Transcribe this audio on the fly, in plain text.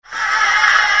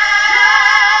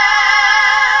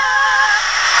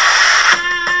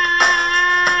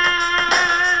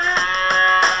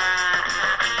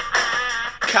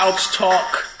Couch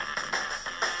Talk.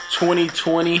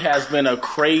 2020 has been a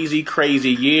crazy,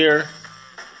 crazy year.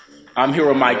 I'm here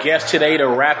with my guest today to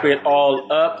wrap it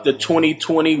all up. The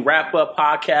 2020 Wrap-Up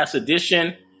Podcast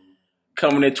Edition.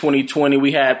 Coming in 2020,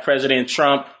 we had President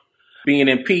Trump being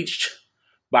impeached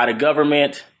by the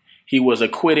government. He was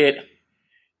acquitted.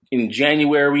 In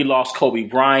January, we lost Kobe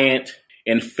Bryant.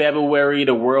 In February,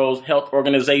 the World Health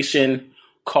Organization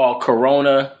called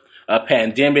Corona a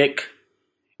pandemic.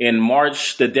 In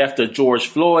March, the death of George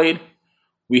Floyd.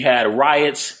 We had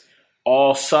riots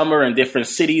all summer in different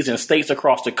cities and states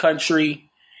across the country.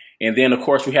 And then, of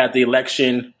course, we had the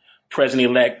election.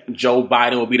 President-elect Joe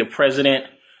Biden will be the president.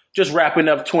 Just wrapping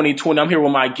up 2020. I'm here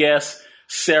with my guests,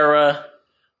 Sara,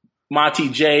 Monte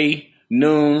J,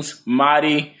 Nunes,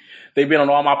 Marty. They've been on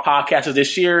all my podcasts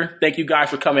this year. Thank you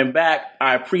guys for coming back.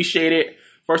 I appreciate it.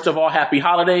 First of all, happy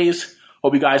holidays.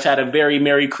 Hope you guys had a very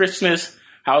Merry Christmas.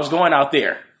 How's it going out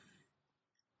there?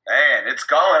 Man, it's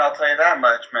going. I'll tell you that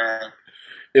much, man.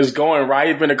 It's going, right?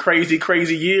 It's been a crazy,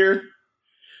 crazy year.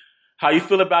 How you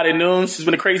feel about it, Nunes? It's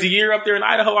been a crazy year up there in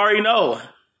Idaho. I already know.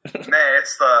 Man,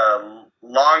 it's the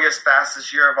longest,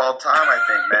 fastest year of all time, I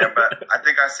think, man. But I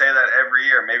think I say that every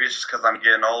year. Maybe it's just because I'm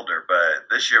getting older, but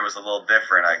this year was a little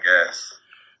different, I guess.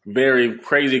 Very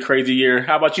crazy, crazy year.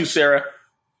 How about you, Sara?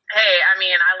 Hey, I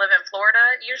mean, I live in Florida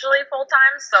usually full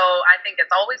time, so I think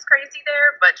it's always crazy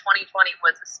there, but 2020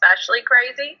 was especially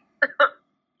crazy.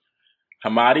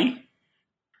 Hamadi?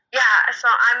 Yeah, so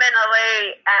I'm in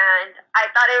LA, and I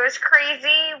thought it was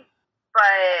crazy,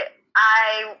 but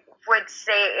I would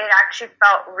say it actually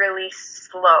felt really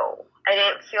slow. I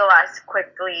didn't feel as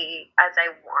quickly as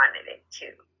I wanted it to.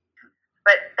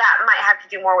 But that might have to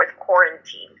do more with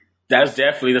quarantine. That's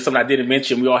something I didn't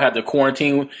mention. We all had to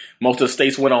quarantine. Most of the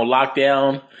states went on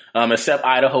lockdown, except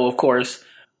Idaho, of course.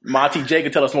 Monte J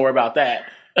can tell us more about that.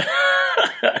 I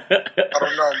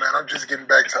don't know, man. I'm just getting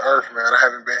back to Earth, man. I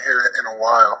haven't been here in a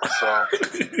while, so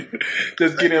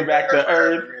just getting back to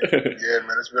Earth. Yeah,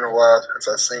 man. It's been a while since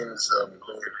I've seen this.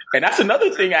 And that's another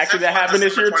thing, actually, that happened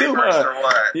this year too,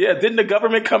 huh? Yeah, didn't the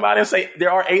government come out and say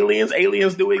there are aliens?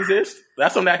 Aliens do exist.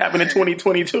 That's something that happened in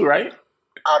 2022, right?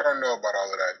 I don't know about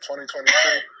all of that.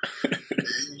 2022.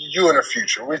 You in the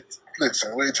future. We're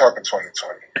talking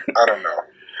 2020. I don't know.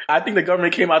 I think the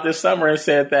government came out this summer and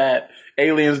said that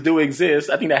aliens do exist.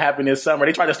 I think that happened this summer.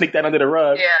 They tried to sneak that under the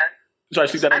rug. Yeah. Try to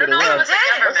sneak that under the rug.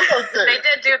 They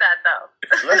did do that,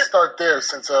 though. Let's start there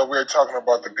since we're talking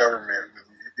about the government.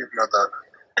 You know,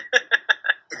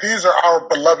 these are our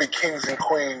beloved kings and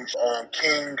queens.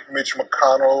 King Mitch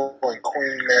McConnell and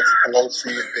Queen Nancy Pelosi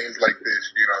and things like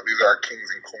this. You know, these are our kings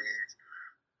and queens.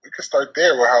 We could start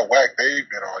there with how whack they've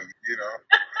been all year, you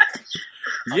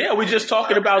know. Yeah, we're just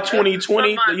talking about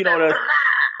 2020. You know,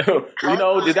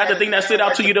 is that the thing that stood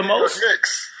out to you the most?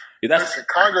 Listen,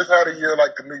 Congress had a year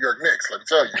like the New York Knicks, let me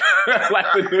tell you.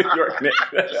 Like the New York Knicks.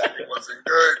 It wasn't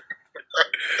good.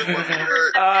 It wasn't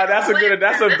good.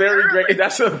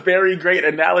 That's a very great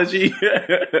analogy.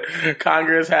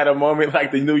 Congress had a moment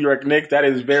like the New York Knicks. That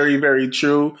is very, very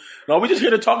true. No, we're just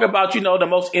here to talk about, you know, the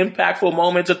most impactful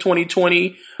moments of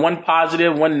 2020. One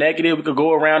positive, one negative. We could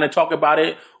go around and talk about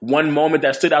it. One moment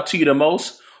that stood out to you the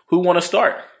most. Who want to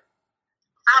start?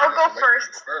 I'll go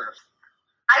first.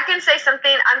 I can say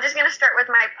something. I'm just going to start with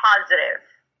my positive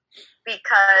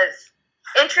because,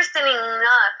 interestingly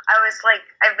enough,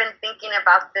 I've been thinking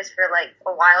about this for like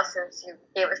a while since you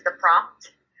gave us the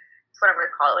prompt. That's what I'm going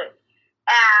to call it.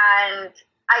 And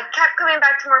I kept coming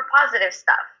back to more positive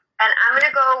stuff. And I'm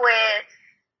going to go with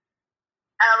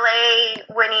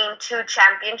LA winning 2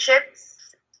 championships,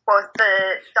 both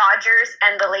the Dodgers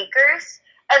and the Lakers.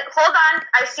 And hold on,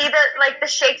 I see the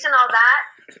shakes and all that.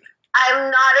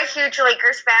 I'm not a huge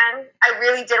Lakers fan. I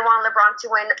really did want LeBron to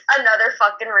win another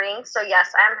fucking ring. So,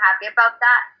 yes, I'm happy about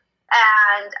that.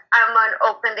 And I'm an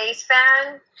Oakland A's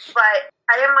fan. But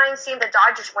I didn't mind seeing the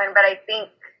Dodgers win. But I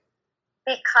think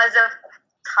because of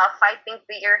tough, I think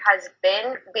the year has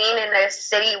been, being in a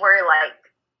city where, like,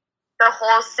 the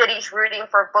whole city's rooting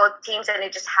for both teams. And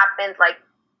it just happened, like,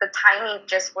 the timing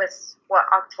just was,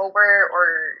 October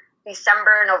or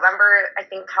December, November, I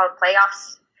think how the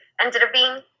playoffs ended up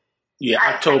being. Yeah,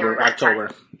 October.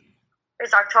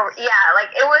 It's October. Yeah, like,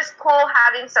 it was cool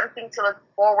having something to look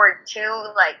forward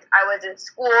to. Like, I was in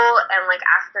school, and, like,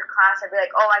 after class, I'd be like,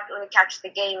 let me catch the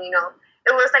game, you know.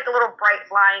 It was, like, a little bright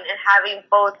line, and having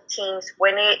both teams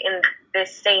win it in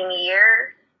this same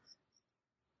year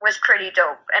was pretty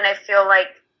dope. And I feel like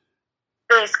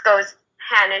this goes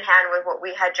hand in hand with what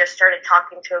we had just started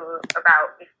talking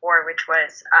about before, which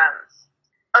was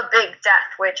a big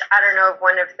death, which I don't know if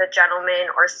one of the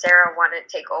gentlemen or Sara want to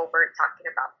take over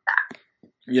talking about that.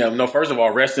 Yeah, no, first of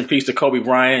all, rest in peace to Kobe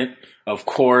Bryant. Of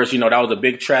course, that was a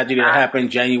big tragedy that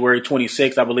happened January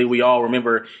 26th. I believe we all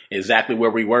remember exactly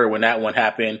where we were when that one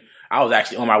happened. I was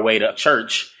actually on my way to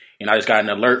church, and I just got an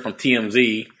alert from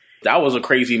TMZ. That was a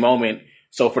crazy moment.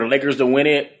 So for the Lakers to win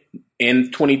it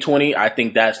in 2020, I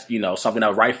think that's, something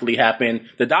that rightfully happened.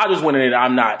 The Dodgers winning it,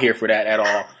 I'm not here for that at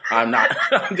all. I'm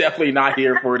definitely not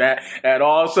here for that at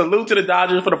all. Salute to the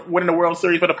Dodgers for winning the World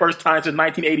Series for the first time since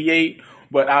 1988.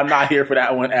 But I'm not here for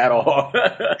that one at all. Well,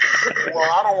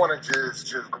 I don't want to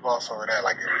just gloss over that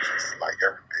like it was just like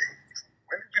everything.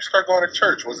 When did you start going to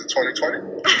church? Was it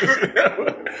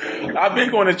 2020? I've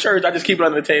been going to church. I just keep it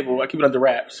under the table. I keep it under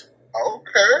wraps.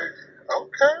 Okay.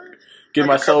 Get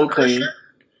my soul clean. Okay.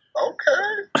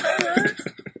 I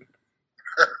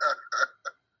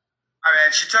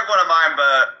mean, she took one of mine,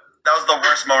 but that was the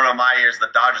worst moment of my years. The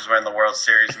Dodgers were in the World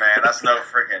Series, man. That's no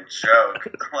freaking joke.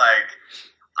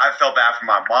 I felt bad for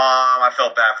my mom. I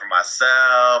felt bad for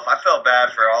myself. I felt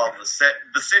bad for all of the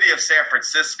city of San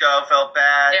Francisco felt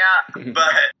bad. Yeah. But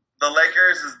the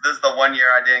Lakers, this is the one year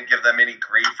I didn't give them any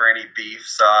grief or any beef.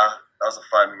 So that was a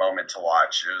fun moment to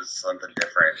watch. It was something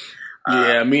different.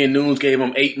 Yeah, me and Nunes gave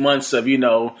them 8 months of,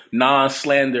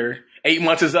 non-slander. 8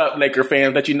 months is up, Laker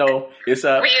fans. Let you know it's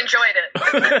up. We enjoyed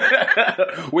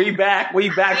it. We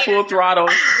back full throttle.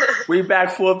 We back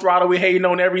full throttle. We hating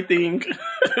on everything.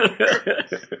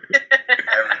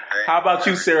 How about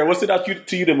you, Sarah? What stood out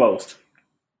to you the most?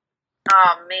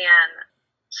 Oh man,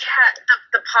 yeah.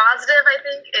 The positive, I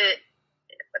think,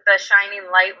 the shining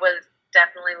light was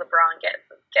definitely LeBron getting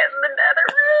the nether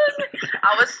ring.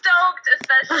 I was stoked,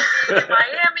 especially being in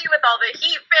Miami with all the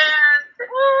Heat fans.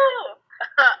 Woo!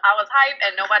 I was hyped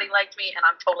and nobody liked me, and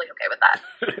I'm totally okay with that.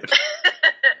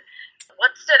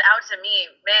 What stood out to me,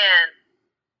 man,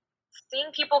 seeing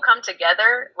people come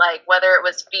together, like whether it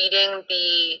was feeding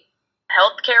the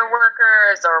healthcare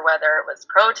workers or whether it was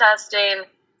protesting,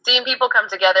 seeing people come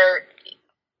together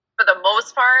for the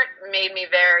most part made me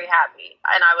very happy.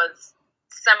 And I was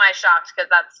semi-shocked because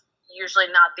that's usually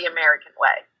not the American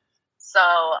way. So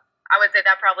I would say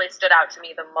that probably stood out to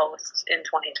me the most in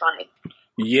 2020.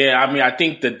 Yeah, I mean, I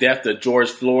think the death of George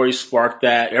Floyd sparked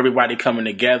that. Everybody coming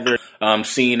together,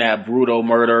 seeing that brutal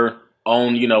murder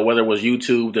on, whether it was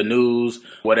YouTube, the news,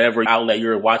 whatever outlet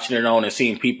you're watching it on, and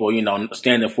seeing people,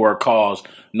 standing for a cause,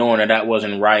 knowing that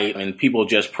wasn't right, and people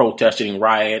just protesting,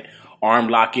 riot, arm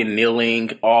locking,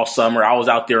 kneeling all summer. I was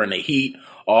out there in the heat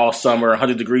all summer,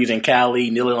 100 degrees in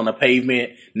Cali, kneeling on the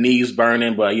pavement, knees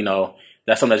burning, but,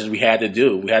 that's something that we had to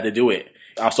do. We had to do it.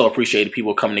 I also appreciated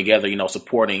people coming together,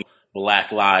 supporting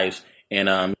Black lives and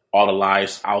all the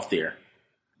lives out there.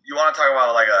 You want to talk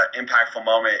about an impactful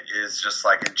moment is just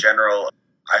in general,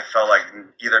 I felt like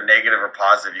either negative or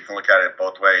positive, you can look at it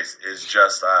both ways, is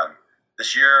just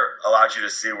this year allowed you to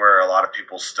see where a lot of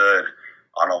people stood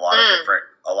on a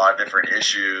lot of different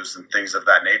issues and things of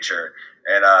that nature.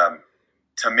 And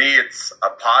to me, it's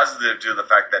a positive to the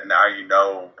fact that now you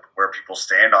know where people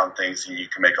stand on things and you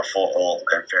can make a full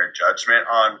and fair judgment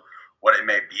on what it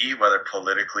may be, whether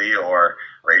politically or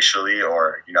racially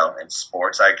or, in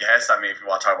sports, I guess. I mean, if you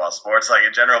want to talk about sports,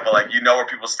 in general, but where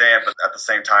people stand, but at the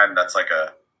same time, that's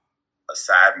a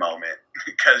sad moment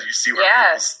because you see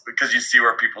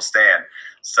where people stand.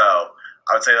 So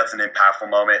I would say that's an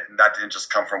impactful moment. And that didn't just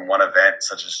come from one event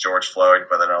such as George Floyd,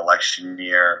 but an election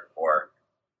year or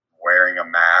wearing a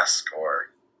mask or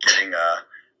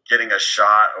getting a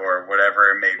shot or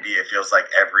whatever it may be. It feels like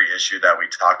every issue that we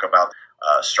talk about,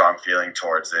 strong feeling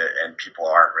towards it, and people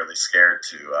aren't really scared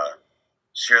to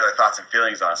share their thoughts and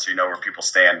feelings on it, so you know where people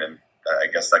stand, and I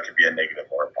guess that could be a negative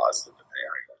or a positive depending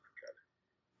on how you look at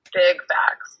it. Big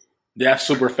facts. That's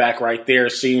super fact right there.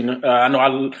 Seeing, I know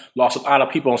I lost a lot of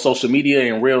people on social media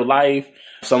in real life.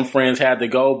 Some friends had to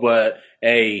go, but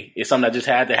hey, it's something that just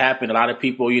had to happen. A lot of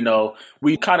people,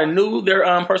 we kind of knew their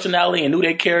personality and knew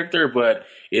their character, but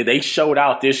they showed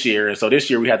out this year, and so this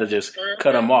year we had to just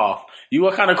cut them off. You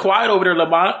were kind of quiet over there,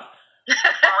 Lamont.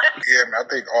 Yeah, man, I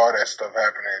think all that stuff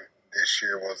happening this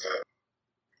year was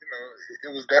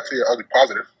it was definitely an ugly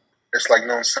positive. It's like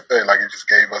Nunes said, it just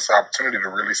gave us an opportunity to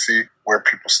really see where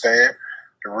people stand.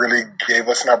 It really gave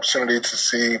us an opportunity to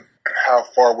see how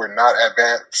far we're not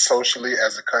advanced socially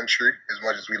as a country, as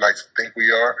much as we like to think we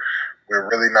are. We're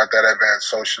really not that advanced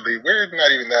socially. We're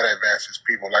not even that advanced as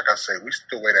people. Like I say, we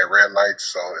still wait at red lights.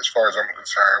 So as far as I'm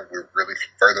concerned, we're really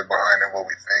further behind than what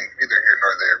we think, neither here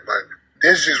nor there. But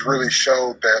this just really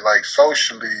showed that,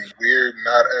 socially, we're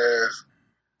not as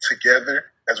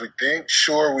together as we think.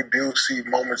 Sure, we do see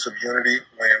moments of unity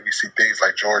when we see things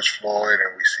like George Floyd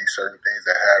and we see certain things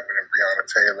that happen in Breonna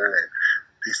Taylor and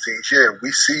these things. Yeah, we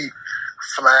see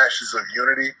flashes of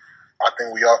unity. I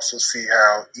think we also see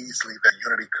how easily that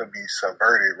unity could be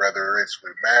subverted, whether it's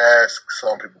with masks,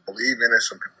 some people believe in it,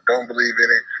 some people don't believe in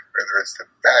it, whether it's the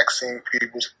vaccine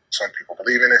people, some people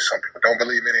believe in it, some people don't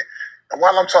believe in it. And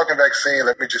while I'm talking vaccine,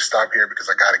 let me just stop here because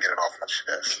I got to get it off my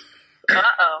chest.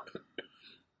 Uh-oh.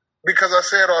 Because I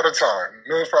say it all the time.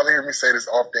 Nunes probably hear me say this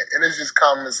often, and it's just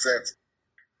common sense.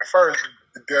 First,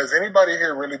 does anybody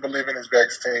here really believe in this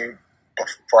vaccine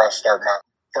before I start my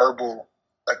verbal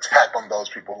attack on those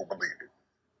people who believe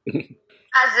it?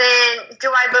 As in, do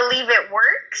I believe it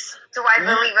works? Do I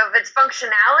believe of its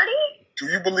functionality? Do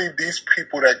you believe these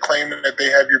people that claim that they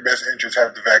have your best interests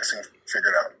have the vaccine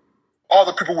figured out? All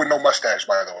the people with no mustache,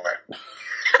 by the way.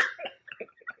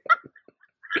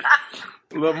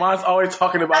 Lamont's always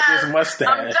talking about this mustache.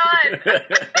 I'm done.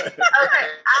 Okay,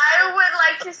 I would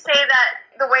like to say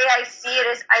that the way I see it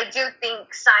is I do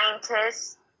think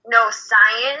scientists know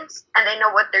science and they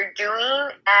know what they're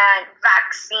doing, and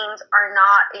vaccines are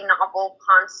not a novel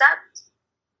concept.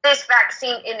 This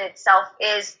vaccine in itself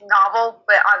is novel,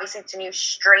 but obviously it's a new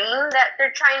strain that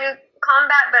they're trying to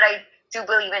combat, but I do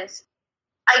believe in,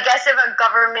 I guess if a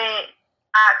government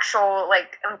actual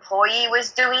employee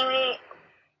was doing it,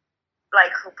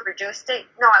 who produced it,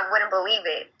 no, I wouldn't believe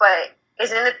it. But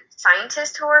isn't it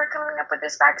scientists who are coming up with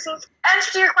this vaccine?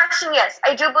 Answer to your question, yes,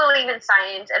 I do believe in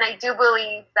science, and I do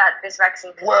believe that this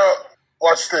vaccine. Well,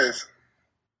 watch this.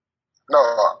 No,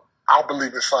 I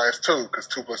believe in science too, because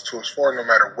 2 + 2 is 4 no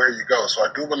matter where you go. So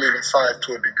I do believe in science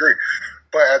to a degree.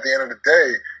 But at the end of the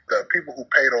day, the people who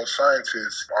pay those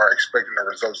scientists are expecting the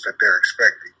results that they're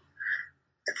expecting.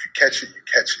 If you catch it, you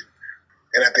catch it.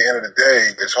 And at the end of the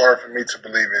day, it's hard for me to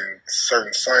believe in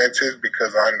certain scientists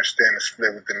because I understand the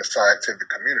split within the scientific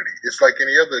community. It's like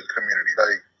any other community.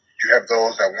 Like, you have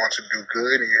those that want to do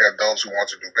good and you have those who want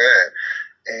to do bad.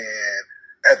 And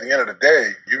at the end of the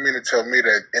day, you mean to tell me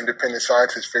that independent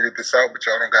scientists figured this out, but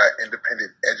y'all don't got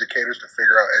independent educators to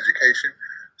figure out education?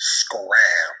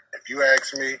 Scram. If you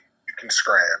ask me, you can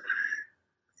scram.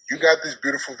 You got this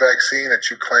beautiful vaccine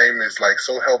that you claim is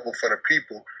so helpful for the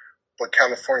people, but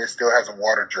California still has a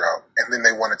water drought. And then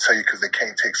they want to tell you because they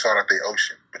can't take salt out the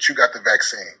ocean. But you got the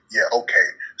vaccine. Yeah, okay.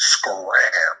 Scram.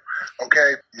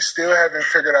 Okay? You still haven't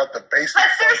figured out the basic But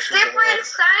there's functions different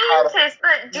scientists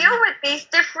that deal with these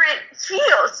different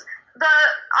fields.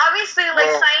 Obviously,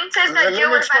 scientists that deal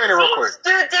with vaccines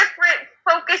do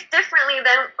focus differently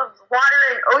than water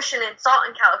and ocean and salt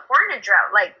in California drought.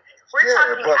 We're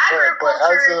talking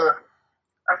agriculture.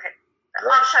 Okay.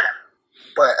 I'll shut up.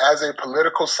 But as a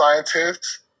political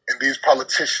scientist, and these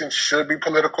politicians should be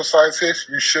political scientists,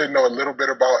 you should know a little bit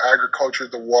about agriculture,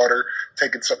 the water,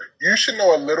 you should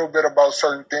know a little bit about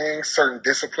certain things, certain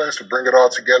disciplines to bring it all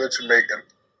together to make an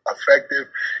effective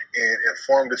and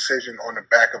informed decision on the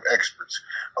back of experts.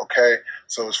 Okay?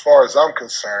 So as far as I'm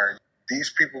concerned,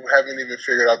 these people haven't even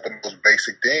figured out the most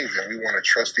basic things, and we want to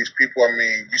trust these people. I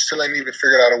mean, you still ain't even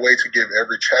figured out a way to give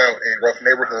every child in rough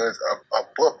neighborhoods a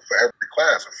book for every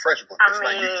class, a fresh book. It's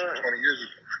like you did 20 years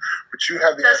ago. But you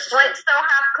have the answer. Does Flint still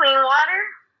have clean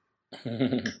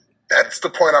water? That's the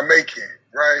point I'm making,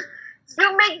 right?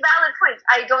 You make valid points.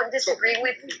 I don't disagree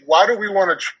with you. Why do we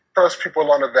want to trust people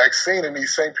on the vaccine, and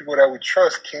these same people that we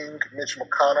trust, King Mitch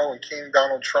McConnell and King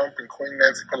Donald Trump and Queen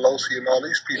Nancy Pelosi and all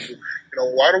these people,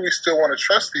 why do we still want to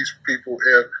trust these people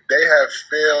if they have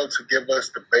failed to give us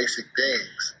the basic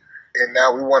things? And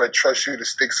now we want to trust you to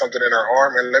stick something in our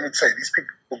arm. And let me tell you, these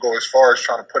people go as far as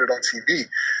trying to put it on TV.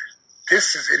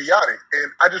 This is idiotic.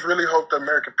 And I just really hope the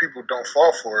American people don't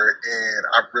fall for it. And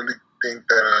I really think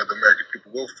that the American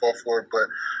people will fall for it, but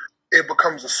it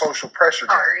becomes a social pressure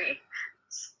game.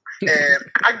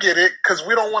 And I get it, because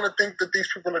we don't want to think that these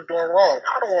people are doing wrong.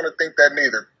 I don't want to think that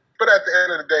neither. But at the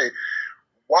end of the day,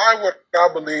 why would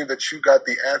I believe that you got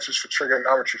the answers for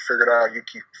trigonometry figured out, you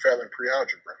keep failing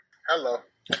pre-algebra? Hello.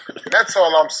 That's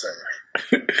all I'm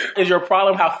saying. Is your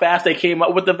problem how fast they came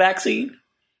up with the vaccine?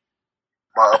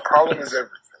 My problem is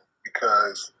everything,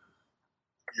 because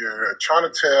you're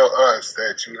trying to tell us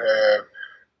that you have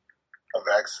a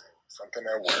vaccine, something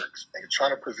that works, and you're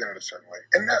trying to present it a certain way.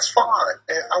 And that's fine.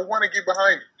 And I want to get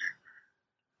behind you.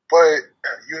 But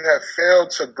you have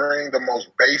failed to bring the most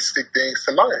basic things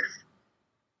to life.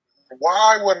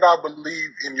 Why would I believe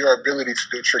in your ability to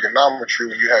do trigonometry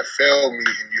when you have failed me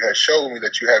and you have shown me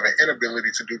that you have an inability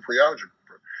to do pre-algebra?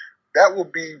 That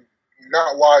would be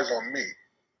not wise on me,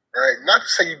 right? Not to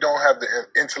say you don't have the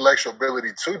intellectual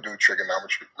ability to do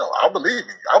trigonometry. No, I believe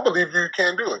you. I believe you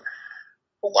can do it.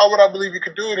 But why would I believe you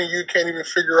could do it and you can't even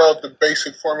figure out the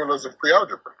basic formulas of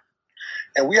pre-algebra?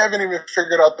 And we haven't even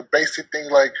figured out the basic thing,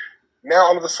 now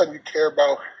all of a sudden you care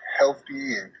about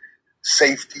healthy and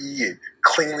safety and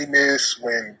cleanliness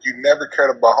when you never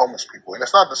cared about homeless people. And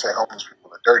it's not to say homeless people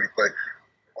are dirty, but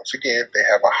once again, they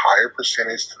have a higher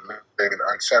percentage to live in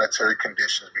unsanitary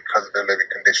conditions because of their living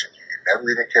conditions. You never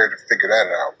even cared to figure that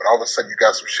out. But all of a sudden, you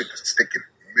got some shit that's sticking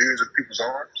millions of people's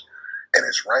arms, and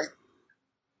it's right.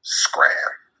 Scram.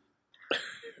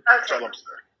 Okay.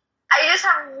 I just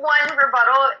have one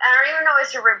rebuttal. I don't even know if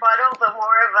it's a rebuttal, but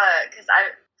more of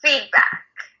feedback.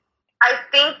 I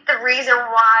think the reason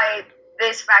why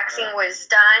this vaccine was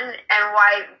done and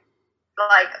why,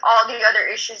 like, all the other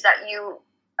issues that you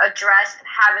addressed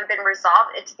haven't been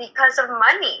resolved, it's because of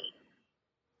money.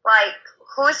 Like,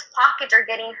 whose pockets are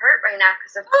getting hurt right now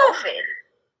because of COVID?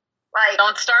 Like,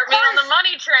 don't start me on the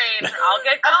money train. I'll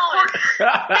get going.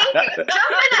 Thank you.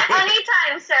 Jump in at any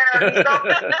time, Sarah.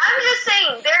 I'm just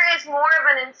saying there is more of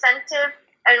an incentive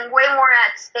and way more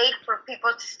at stake for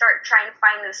people to start trying to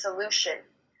find the solution.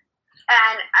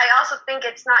 And I also think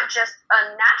it's not just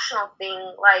a national thing.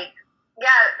 Like,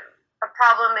 yeah, a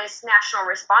problem is national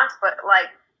response, but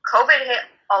like COVID hit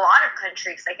a lot of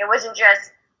countries. Like, it wasn't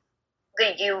just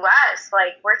the U.S.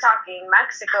 Like, we're talking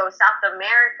Mexico, South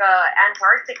America,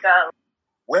 Antarctica.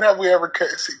 When have we ever...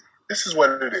 See, this is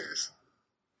what it is.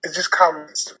 It's just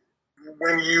common sense.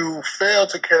 When you fail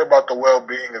to care about the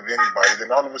well-being of anybody,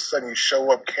 then all of a sudden you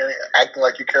show up acting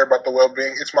like you care about the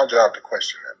well-being. It's my job to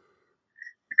question that.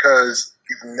 Because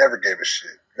you've never gave a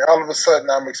shit. Now all of a sudden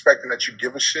I'm expecting that you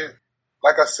give a shit.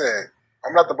 Like I said,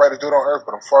 I'm not the brightest dude on earth,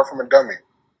 but I'm far from a dummy.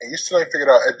 And you still ain't figured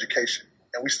out education.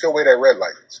 And we still wait at red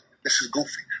lights. This is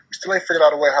goofy. We still ain't figured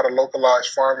out a way how to localize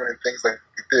farming and things like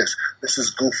this. This is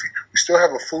goofy. We still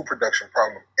have a food production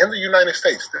problem in the United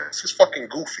States. This is fucking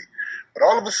goofy. But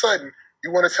all of a sudden,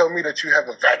 you want to tell me that you have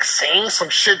a vaccine? Some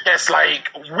shit that's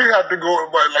like, we have to go,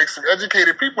 like some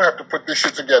educated people have to put this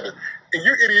shit together. And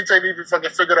you idiots ain't even fucking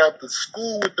figured out the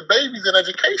school with the babies and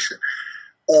education.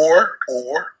 Or,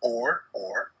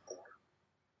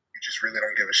 you just really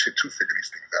don't give a shit to figure these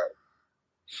things out.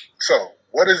 So,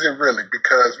 what is it really?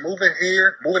 Because moving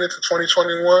into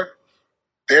 2021,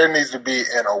 there needs to be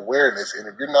an awareness. And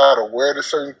if you're not aware of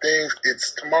certain things,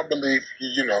 it's, to my belief,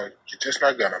 you're just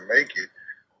not going to make it.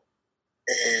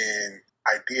 And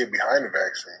idea behind the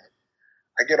vaccine,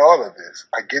 I get all of this.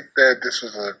 I get that this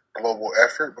was a global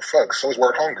effort, but fuck, so is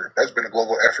world hunger. That's been a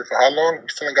global effort for how long? We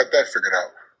still ain't got that figured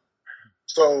out.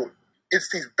 So, it's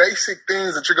these basic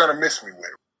things that you're going to miss me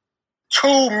with.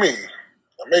 To me,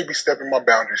 I may be stepping my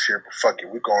boundaries here, but fuck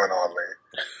it, we're going all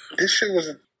in. This shit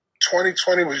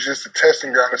 2020 was just a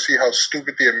testing ground to see how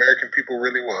stupid the American people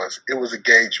really was. It was a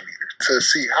gauge meter to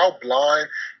see how blind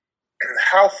and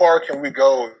how far can we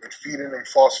go in feeding them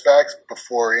false facts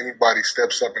before anybody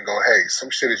steps up and go, hey, some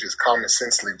shit is just common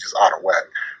sensely just out of whack.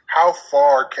 How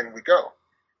far can we go?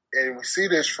 And we see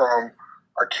this from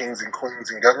our kings and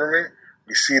queens in government.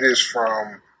 We see this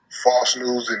from false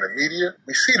news in the media.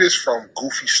 We see this from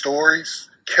goofy stories,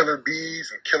 killer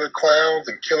bees and killer clowns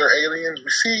and killer aliens. We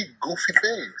see goofy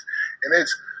things. And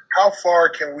it's, how far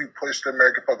can we push the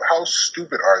American public? How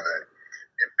stupid are they?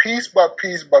 And piece by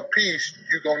piece by piece,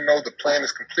 you're going to know the plan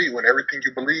is complete when everything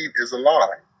you believe is a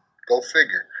lie. Go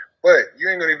figure. But you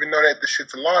ain't going to even know that the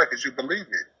shit's a lie because you believe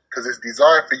it. Because it's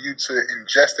designed for you to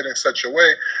ingest it in such a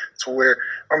way to where,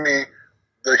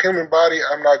 the human body,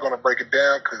 I'm not going to break it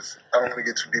down because I don't want to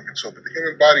get too deep into it, but the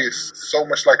human body is so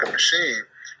much like a machine.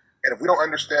 And if we don't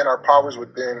understand our powers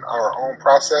within our own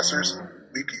processors,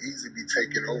 we can easily be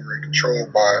taken over and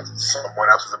controlled by someone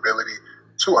else's ability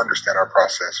to understand our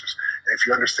processors. And if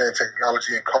you understand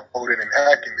technology and coding and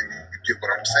hacking, then you get what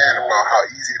I'm saying about how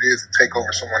easy it is to take over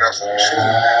someone else's machine.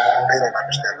 They don't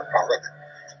understand the power of it.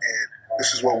 And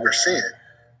this is what we're seeing.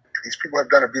 These people have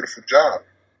done a beautiful job.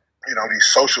 These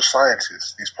social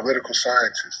scientists, these political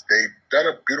scientists, they've done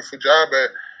a beautiful job at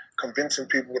convincing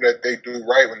people that they do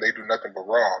right when they do nothing but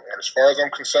wrong. And as far as I'm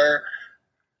concerned,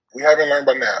 we haven't learned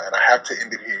by now, and I have to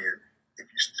end it here. If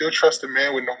you still trust a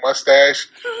man with no mustache,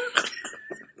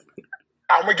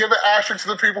 I'm going to give an asterisk to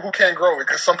the people who can't grow it,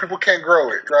 because some people can't grow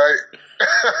it, right?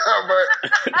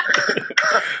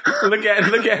 But look at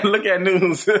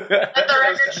Nunes. But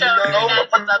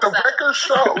the record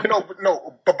shows.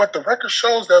 But the record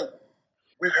shows that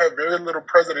we've had very little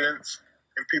presidents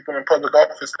and people in public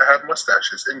office that have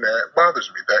mustaches, and that bothers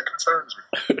me. That concerns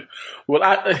me. Well,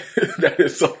 that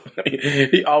is so funny.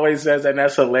 He always says that, and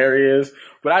that's hilarious.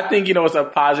 But I think, it's a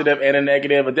positive and a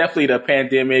negative. But definitely the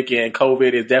pandemic and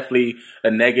COVID is definitely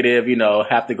a negative,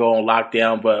 have to go on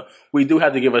lockdown. But we do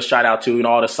have to give a shout out to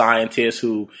all the scientists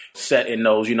who sat in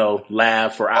those,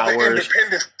 lab for hours. The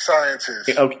independent scientists.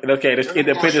 Okay, the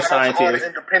independent scientists.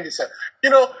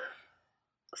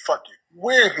 Fuck you.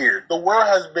 we're here. The world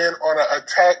has been on an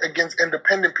attack against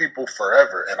independent people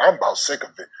forever, and I'm about sick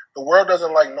of it. The world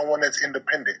doesn't like no one that's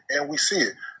independent, and we see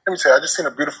it. Let me tell you, I just seen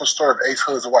a beautiful story of Ace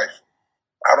Hood's wife.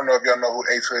 I don't know if y'all know who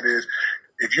Ace Hood is.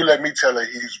 If you let me tell it,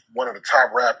 he's one of the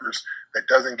top rappers that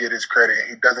doesn't get his credit, and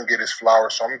he doesn't get his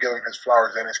flowers, so I'm giving him his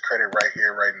flowers and his credit right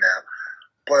here, right now.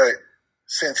 But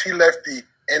since he left the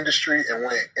industry and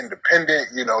went independent,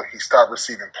 you know, he stopped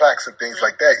receiving plaques and things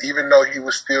like that, even though he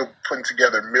was still putting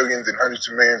together millions and hundreds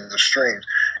of millions of streams.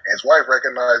 And his wife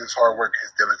recognized his hard work,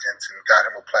 his diligence, and got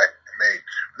him a plaque made.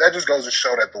 That just goes to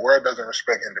show that the world doesn't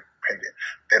respect independent.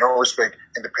 They don't respect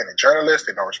independent journalists.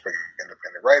 They don't respect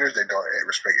independent writers. They don't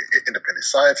respect independent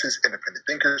scientists, independent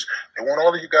thinkers. They want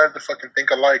all of you guys to fucking think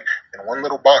alike in one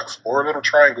little box or a little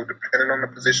triangle, depending on the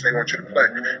position they want you to play.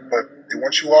 But they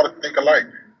want you all to think alike.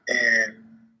 And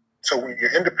so when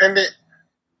you're independent,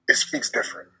 it speaks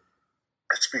different.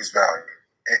 It speaks value.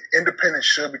 And independents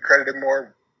should be credited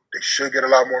more. They should get a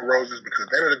lot more roses because at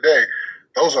the end of the day,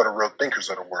 those are the real thinkers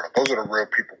of the world. Those are the real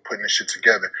people putting this shit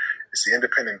together. It's the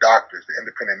independent doctors, the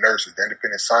independent nurses, the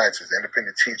independent scientists, the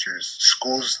independent teachers,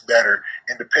 schools that are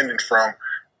independent from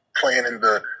playing in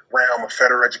the realm of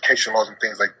federal education laws and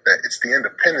things like that. It's the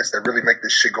independents that really make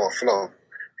this shit go afloat.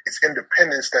 It's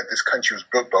independence that this country was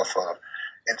built off of.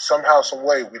 And somehow, some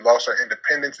way, we lost our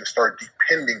independence and started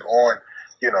depending on,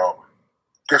 you know,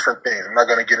 different things. I'm not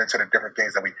going to get into the different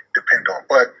things that we depend on,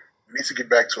 but we need to get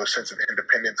back to a sense of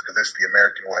independence because that's the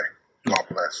American way. God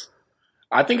bless.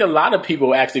 I think a lot of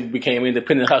people actually became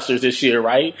independent hustlers this year,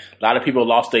 right? A lot of people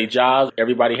lost their jobs.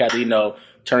 Everybody had to, you know,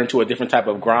 turn to a different type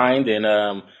of grind. And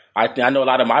I know a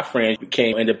lot of my friends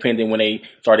became independent when they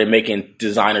started making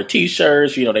designer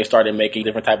T-shirts. You know, they started making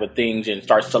different type of things and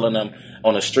start selling them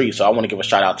on the street. So I want to give a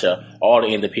shout out to all the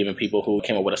independent people who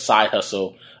came up with a side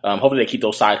hustle. Hopefully they keep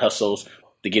those side hustles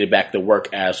to get it back to work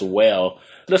as well.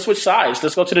 Let's switch sides.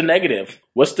 Let's go to the negative.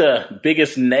 What's the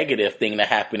biggest negative thing that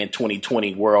happened in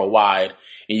 2020 worldwide,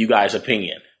 in you guys'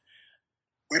 opinion?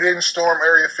 We didn't storm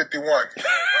Area 51.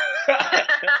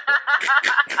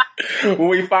 When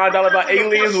we found out about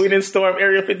aliens, we didn't storm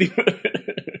Area 51.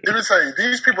 Let me tell you,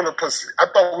 these people are pussy. I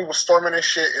thought we were storming this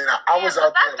shit, and I was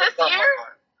out there. This year?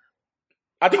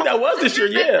 I think that was this year,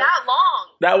 yeah. That long.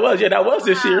 That was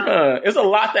this year, huh? It's a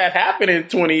lot that happened in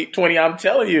 2020, I'm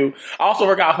telling you. I also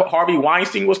forgot Harvey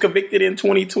Weinstein was convicted in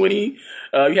 2020.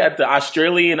 You had the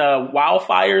Australian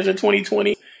wildfires in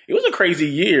 2020. It was a crazy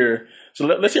year. So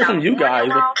let's hear from you guys.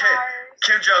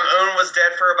 Kim Jong-un was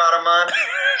dead for about a month.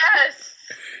 Yes.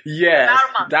 Yes,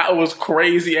 that was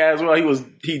crazy as well.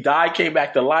 He died, came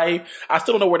back to life. I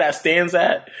still don't know where that stands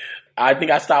at. I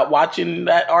think I stopped watching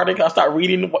that article. I stopped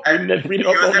reading up on that. He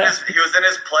was in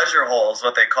his pleasure hole, is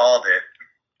what they called it.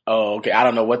 Oh, okay. I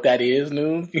don't know what that is,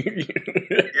 Nunes. He had 100.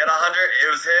 It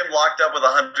was him locked up with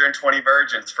 120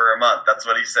 virgins for a month. That's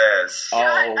what he says.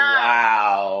 Oh,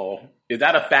 wow. Is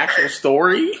that a factual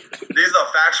story? This is a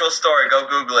factual story. Go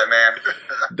Google it, man.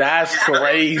 That's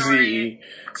crazy.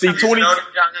 See,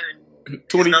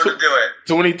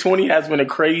 2020 has been a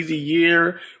crazy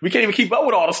year. We can't even keep up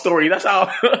with all the stories. That's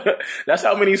how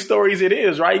many stories it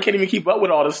is, right? You can't even keep up with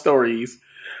all the stories.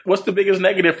 What's the biggest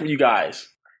negative for you guys?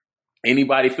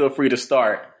 Anybody feel free to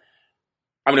start.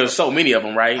 I mean, there's so many of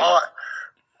them, right?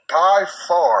 By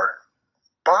far,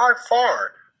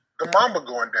 the Mamba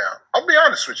going down. I'll be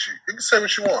honest with you. You can say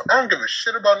what you want. I don't give a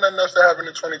shit about nothing else that happened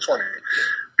in 2020.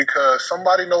 Because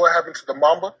somebody know what happened to the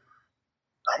Mamba.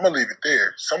 I'm going to leave it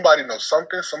there. Somebody knows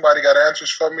something. Somebody got answers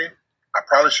for me. I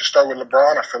probably should start with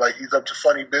LeBron. I feel like he's up to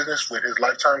funny business with his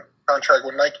lifetime contract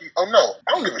with Nike. Oh, no.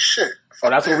 I don't give a shit.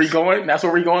 Oh, that's where we going? That's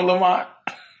where we going, Lamont?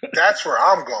 That's where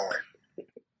I'm going.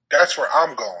 I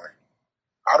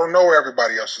don't know where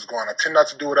everybody else is going. I tend not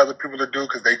to do what other people do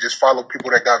because they just follow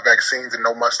people that got vaccines and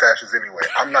no mustaches anyway.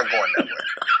 I'm not going that way.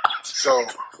 So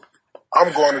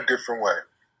I'm going a different way.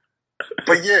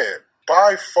 But yeah,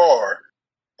 by far,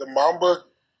 the Mamba,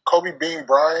 Kobe Bean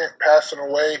Bryant passing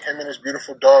away, him and his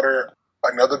beautiful daughter,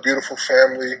 another beautiful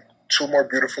family, 2 more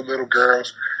beautiful little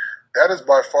girls. That is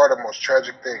by far the most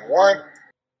tragic thing. One,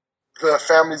 the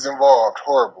families involved,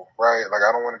 horrible, right? Like,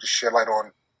 I don't want to just shed light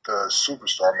on the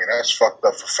superstar. I mean, that's fucked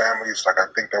up for families. Like, I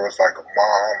think there was like a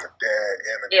mom, a dad,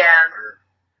 and a daughter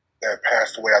that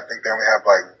passed away. I think they only have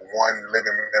like one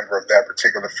living member of that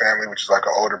particular family, which is like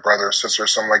an older brother or sister or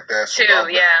something like that. So 2,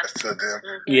 yeah. To them.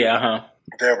 Yeah, huh?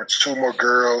 There were 2 more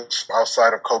girls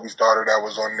outside of Kobe's daughter that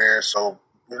was on there. So,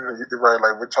 you're right,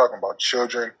 like, we're talking about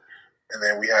children. And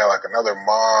then we had like another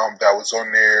mom that was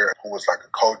on there who was like a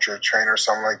coach or a trainer or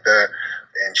something like that.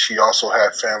 And she also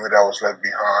had family that was left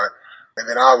behind. And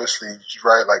then obviously,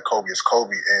 right, like Kobe is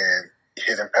Kobe and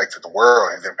his impact to the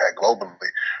world, his impact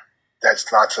globally.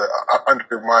 that's not to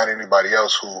undermine anybody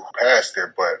else who passed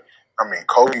there, but I mean,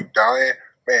 Kobe dying,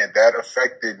 man, that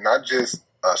affected not just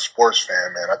a sports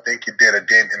fan, man. I think it did a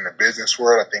dent in the business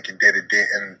world. I think it did a dent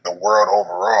in the world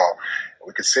overall.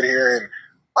 We could sit here and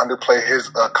underplay his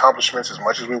accomplishments as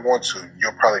much as we want to.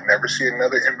 You'll probably never see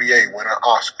another NBA win an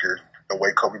Oscar the way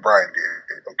Kobe Bryant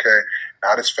did, okay?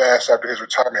 Not as fast after his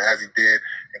retirement as he did.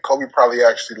 And Kobe probably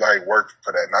actually like worked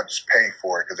for that, not just paying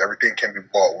for it, because everything can be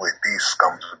bought with these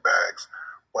scums of bags.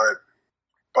 But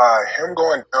by him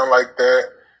going down like that,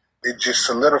 it just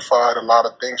solidified a lot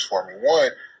of things for me. One,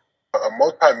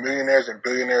 multi-millionaires and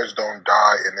billionaires don't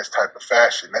die in this type of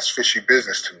fashion. That's fishy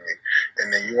business to me.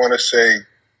 And then you want to say it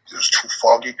was too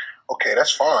foggy? Okay,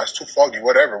 that's fine. It's too foggy,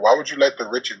 whatever. Why would you let the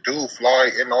rich dude fly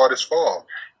in all this fog?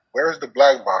 Where is the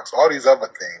black box? All these other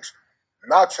things.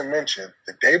 Not to mention,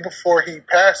 the day before he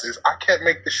passes, I can't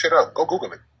make this shit up. Go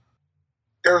Google it.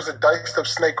 There was a diced up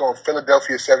snake on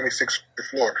Philadelphia 76th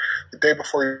floor the day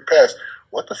before he passed.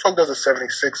 What the fuck does a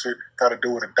 76er got to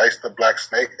do with a diced up black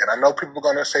snake? And I know people are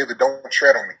going to say that don't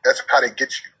tread on me. That's how they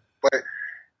get you. But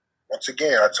once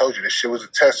again, I told you this shit was a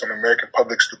test on American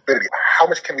public stupidity. How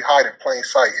much can we hide in plain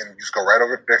sight and just go right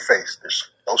over their face? They're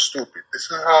so stupid. This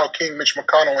is how King Mitch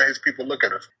McConnell and his people look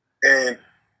at us. And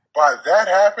by that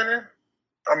happening,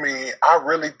 I mean, I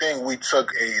really think we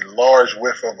took a large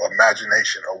whiff of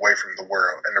imagination away from the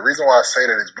world. And the reason why I say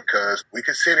that is because we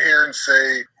can sit here and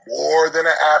say more than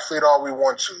an athlete all we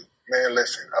want to. Man,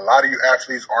 listen, a lot of you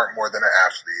athletes aren't more than an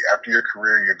athlete. After your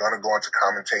career, you're going to go into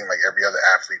commentating like every other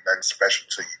athlete, nothing special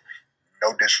to you.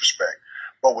 No disrespect.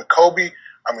 But with Kobe,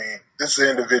 I mean, this is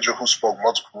an individual who spoke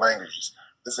multiple languages.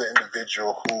 This is an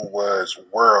individual who was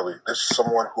worldly. This is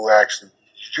someone who actually,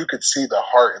 you could see the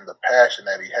heart and the passion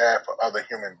that he had for other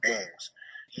human beings.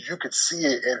 You could see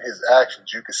it in his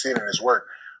actions. You could see it in his work.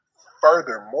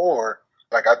 Furthermore,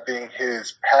 like I think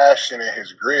his passion and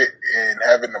his grit and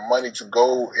having the money to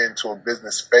go into a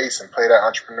business space and play that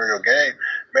entrepreneurial game,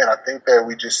 man, I think that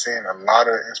we just seeing a lot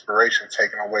of inspiration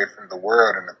taken away from the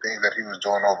world and the things that he was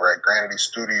doing over at Granity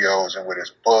Studios and with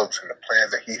his books and the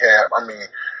plans that he had. I mean,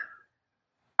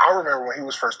 I remember when he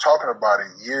was first talking about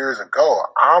it years ago,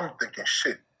 I'm thinking,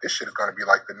 shit, this shit is going to be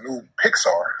like the new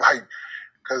Pixar. Like,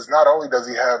 because not only does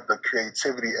he have the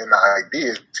creativity and the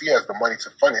ideas, he has the money to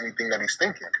fund anything that he's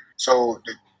thinking. So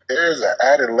there's an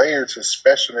added layer to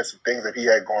specialness and things that he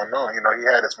had going on. You know, he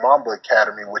had his Mamba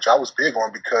Academy, which I was big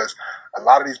on because a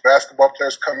lot of these basketball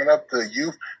players coming up, the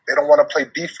youth, they don't want to play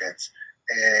defense.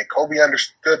 And Kobe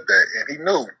understood that, and he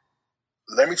knew,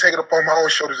 let me take it upon my own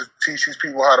shoulders to teach these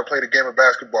people how to play the game of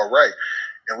basketball right.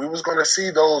 And we was going to see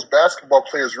those basketball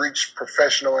players reach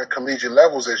professional and collegiate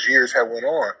levels as years had went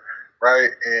on, right?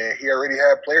 And he already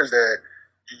had players that,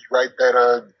 right,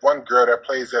 that one girl that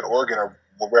plays at Oregon or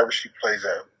wherever she plays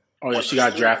at. Oh, yeah, she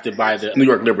got drafted by the New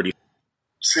York Liberty.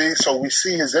 See, so we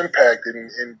see his impact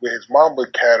in with his Mamba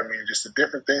Academy and just the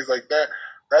different things like that.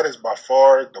 That is by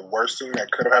far the worst thing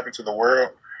that could have happened to the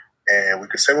world. And we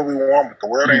could say what we want, but the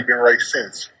world ain't been right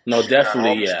since. No,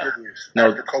 definitely, yeah.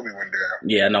 After Kobe went down.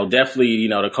 Yeah, no, definitely, you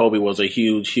know, the Kobe was a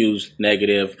huge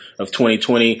negative of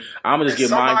 2020. I'm going to just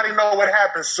get mine. Somebody know what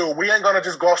happened, Sue. We ain't going to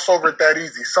just gloss over it that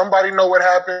easy. Somebody know what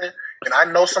happened, and I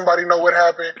know somebody know what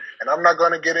happened, and I'm not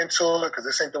going to get into it because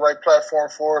this ain't the right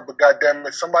platform for it, but goddamn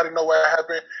it, somebody know what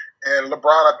happened. And LeBron,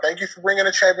 I thank you for bringing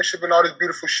a championship and all this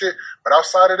beautiful shit, but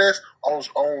outside of this,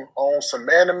 on some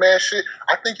man-to-man shit,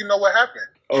 I think you know what happened.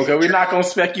 Okay, we're not going to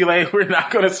speculate. We're not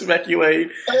going to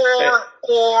speculate.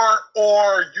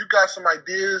 Or you got some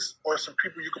ideas or some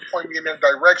people you can point me in their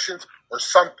directions or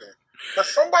something. But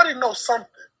somebody knows something.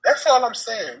 That's all I'm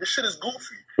saying. This shit is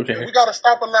goofy. Okay. And we got to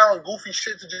stop allowing goofy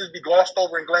shit to just be glossed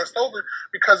over and glanced over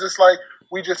because it's like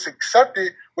we just accept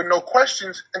it with no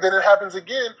questions and then it happens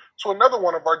again to another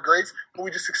one of our greats and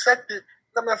we just accept it.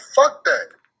 I mean, fuck that.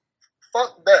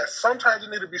 Fuck that. Sometimes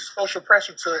you need to be social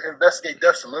pressure to investigate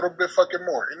deaths a little bit fucking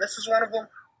more. And this is one of them.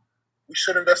 We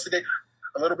should investigate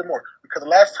a little bit more. Because the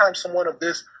last time someone of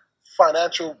this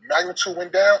financial magnitude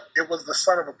went down, it was the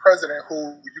son of a president who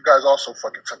you guys also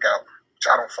fucking took out, which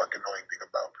I don't fucking know anything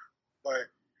about.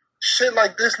 But shit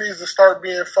like this needs to start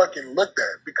being fucking looked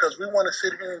at because we want to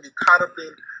sit here and get caught up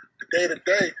in the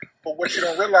day-to-day. But what you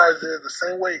don't realize is the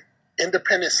same way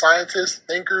independent scientists,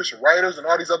 thinkers, writers, and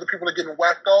all these other people are getting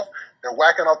whacked off, they're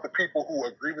whacking off the people who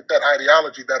agree with that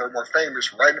ideology that are more famous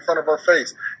right in front of our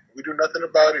face. We do nothing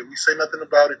about it. We say nothing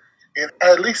about it. And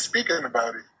at least speaking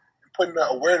about it and putting that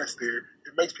awareness there,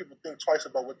 it makes people think twice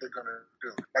about what they're going to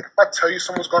do. Like if I tell you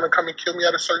someone's going to come and kill me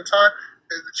at a certain time,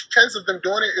 the chance of them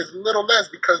doing it is a little less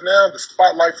because now the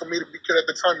spotlight for me to be killed at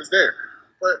the time is there.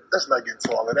 But let's not get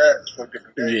into all of that. It's for a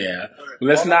different day. Yeah.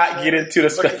 Let's not get into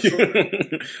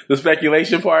the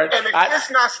speculation part. And it's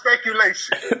not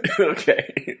speculation.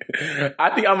 Okay.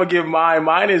 I think I'm going to give mine.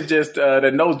 Mine is just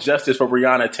the no justice for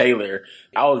Breonna Taylor.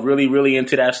 I was really, really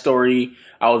into that story.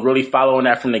 I was really following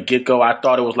that from the get-go. I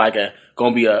thought it was like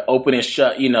going to be an open and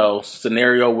shut,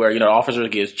 scenario where, the officer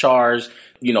gets charged,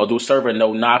 do serve a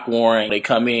no-knock warrant. They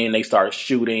come in, they start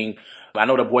shooting. I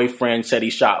know the boyfriend said he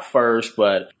shot first,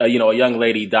 but, a young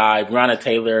lady died, Breonna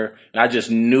Taylor, and I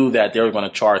just knew that they were going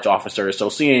to charge officers. So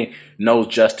seeing no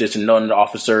justice and none of the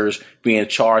officers being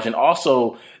charged, and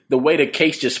also the way the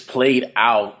case just played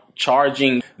out,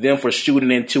 charging them for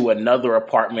shooting into another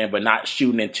apartment, but not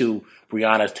shooting into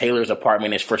Breonna Taylor's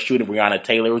apartment, is for shooting Breonna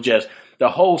Taylor. It was just, the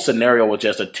whole scenario was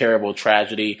just a terrible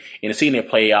tragedy, and seeing it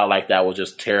play out like that was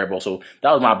just terrible. So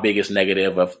that was my biggest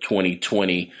negative of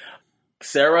 2020.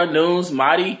 Sara, Nunes,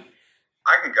 Marty?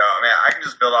 I can go. I can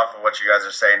just build off of what you guys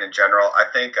are saying in general. I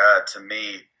think, to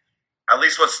me, at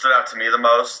least what stood out to me the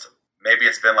most, maybe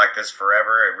it's been like this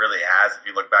forever, it really has, if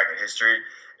you look back at history,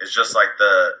 is just like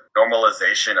the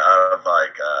normalization of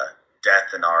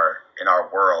death in our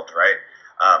world, right?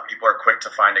 People are quick to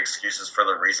find excuses for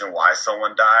the reason why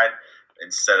someone died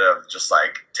instead of just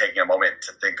like taking a moment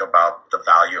to think about the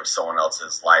value of someone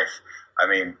else's life.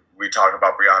 We talked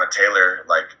about Breonna Taylor,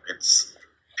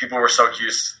 people were so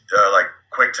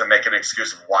quick to make an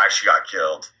excuse of why she got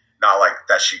killed, not like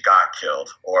that she got killed.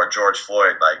 Or George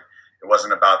Floyd, it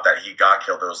wasn't about that he got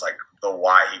killed, it was like the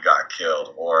why he got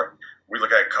killed. Or we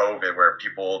look at COVID where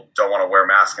people don't want to wear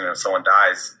masks, and if someone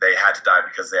dies, they had to die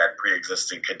because they had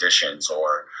pre-existing conditions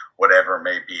or whatever it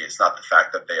may be. It's not the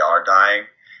fact that they are dying.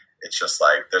 It's just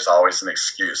there's always an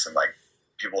excuse, and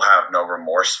people have no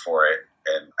remorse for it.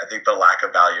 And I think the lack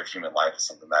of value of human life is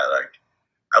something that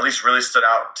at least really stood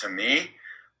out to me.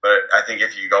 But I think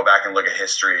if you go back and look at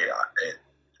history,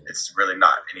 it's really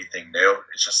not anything new.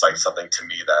 It's just something to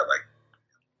me that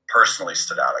personally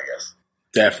stood out, I guess.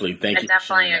 Definitely. Thank you. I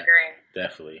definitely agree.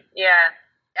 Definitely. Yeah.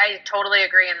 I totally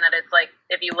agree in that it's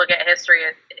if you look at history,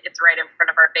 it's right in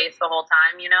front of our face the whole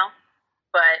time,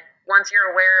 But once you're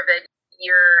aware of it,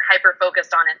 you're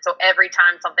hyper-focused on it. So every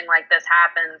time something like this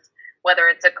happens, whether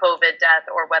it's a COVID death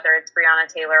or whether it's Breonna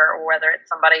Taylor or whether it's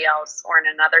somebody else or in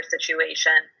another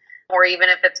situation, or even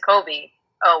if it's Kobe,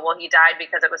 he died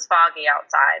because it was foggy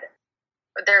outside.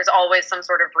 There's always some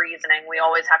sort of reasoning. We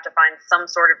always have to find some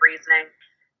sort of reasoning.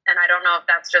 And I don't know if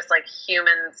that's just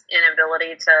humans'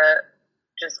 inability to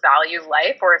just value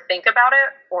life or think about it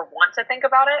or want to think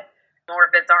about it, or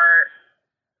if it's our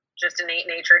just innate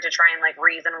nature to try and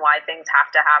reason why things have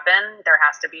to happen. There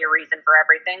has to be a reason for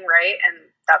everything, right? And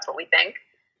that's what we think.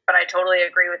 But I totally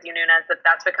agree with you, Nunes, that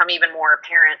that's become even more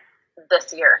apparent this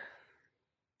year.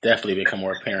 Definitely become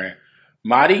more apparent.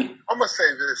 Marty? I'm going to say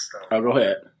this, though. Oh, go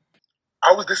ahead.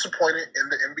 I was disappointed in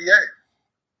the NBA.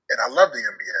 And I love the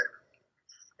NBA.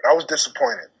 But I was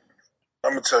disappointed.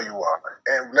 I'm going to tell you why.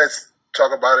 And let's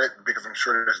talk about it because I'm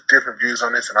sure there's different views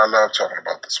on this, and I love talking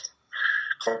about this one.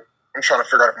 So I'm trying to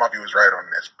figure out if my view is right on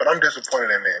this. But I'm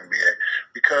disappointed in the NBA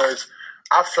because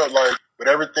I felt like with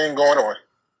everything going on,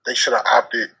 they should have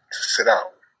opted to sit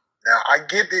out. Now, I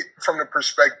get it from the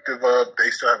perspective of they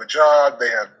still have a job, they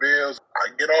have bills.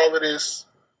 I get all of this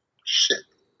shit.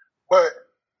 But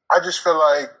I just feel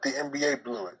like the NBA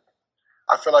blew it.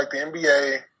 I feel like the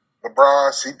NBA,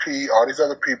 LeBron, CP, all these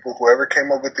other people, whoever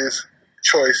came up with this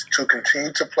choice to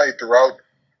continue to play throughout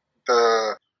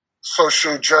the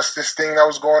social justice thing that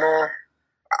was going on,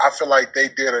 I feel like they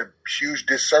did a huge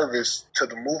disservice to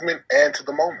the movement and to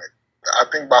the moment. I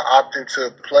think by opting to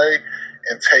play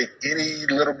and take any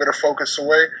little bit of focus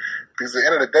away, because at the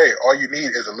end of the day, all you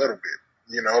need is a little bit.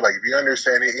 If you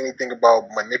understand anything about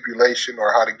manipulation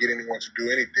or how to get anyone to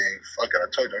do anything, fuck it, I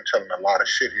told you I'm telling a lot of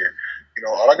shit here.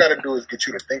 All I got to do is get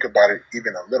you to think about it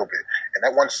even a little bit. And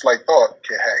that one slight thought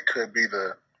could be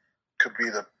the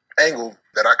angle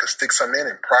that I could stick something in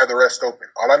and pry the rest open.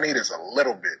 All I need is a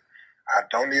little bit. I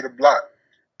don't need a block.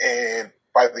 And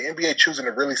by the NBA choosing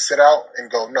to really sit out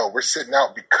and go, no, we're sitting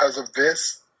out because of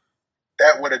this,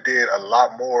 that would have did a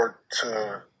lot more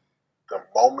to the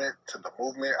moment, to the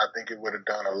movement. I think it would have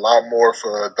done a lot more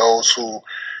for those who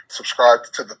subscribe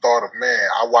to the thought of, man,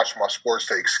 I watch my sports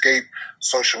to escape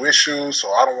social issues,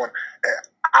 so I don't want...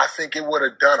 I think it would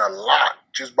have done a lot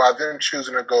just by them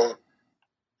choosing to go,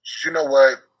 you know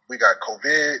what, we got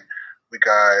COVID, we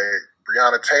got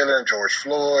Breonna Taylor and George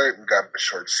Floyd, we got a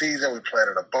short season, we playing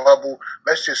in a bubble.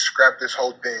 Let's just scrap this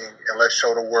whole thing and let's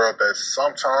show the world that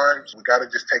sometimes we got to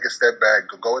just take a step back,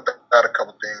 go without a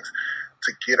couple things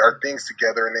to get our things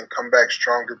together and then come back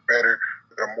stronger, better,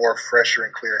 with a more fresher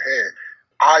and clear head.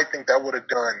 I think that would have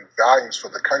done volumes for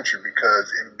the country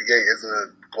because NBA is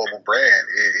a global brand.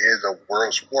 It is a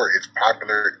world sport. It's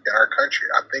popular in our country.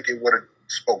 I think it would have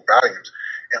spoke volumes.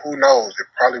 And who knows, it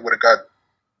probably would have got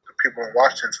the people in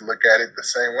Washington to look at it the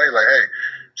same way. Like, hey,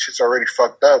 shit's already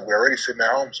fucked up. We're already sitting at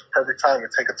home. It's a perfect time to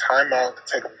take a timeout, to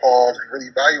take a pause, and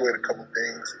really evaluate a couple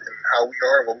things and how we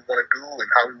are, what we want to do, and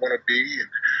how we want to be, and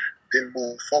then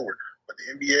move forward. But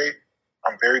the NBA,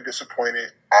 I'm very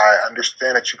disappointed. I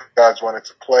understand that you guys wanted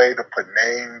to play, to put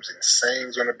names and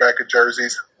sayings on the back of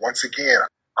jerseys. Once again,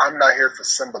 I'm not here for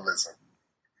symbolism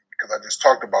because I just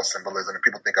talked about symbolism and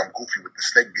people think I'm goofy with the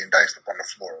snake being diced up on the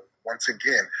floor. Once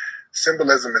again,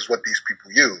 symbolism is what these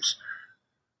people use.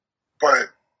 But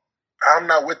I'm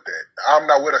not with that. I'm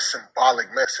not with a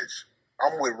symbolic message.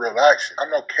 I'm with real action. I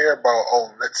don't care about,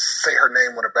 let's say her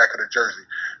name on the back of the jersey.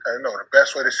 I know the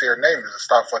best way to say her name is to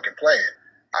stop fucking playing.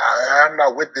 I'm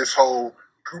not with this whole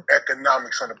group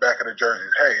economics on the back of the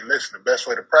jerseys. Hey, listen, the best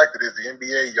way to practice is the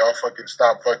NBA. Y'all fucking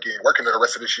stop fucking working the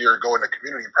rest of this year and go in the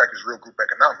community and practice real group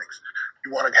economics.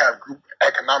 You want to have group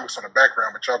economics on the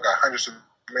background, but y'all got hundreds of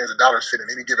millions of dollars sitting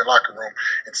in any given locker room,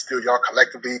 and still y'all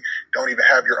collectively don't even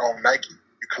have your own Nike.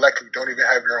 You collectively don't even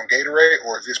have your own Gatorade,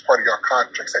 or is this part of your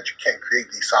contracts that you can't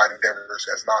create these side endeavors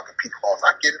as non-compete clause?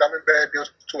 I get it. I'm in bad deals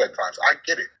too at times. I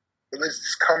get it. But let's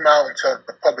just come out and tell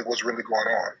the public what's really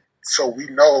going on. So we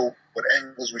know what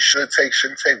angles we should take,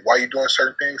 shouldn't take, why you're doing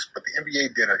certain things. But the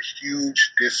NBA did a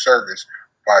huge disservice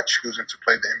by choosing to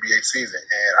play the NBA season.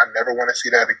 And I never want to see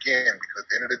that again because at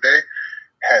the end of the day,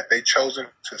 had they chosen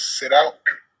to sit out,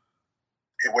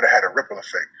 it would have had a ripple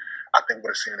effect. I think we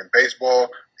would have seen it in baseball.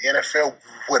 The NFL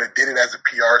would have did it as a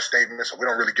PR statement, so we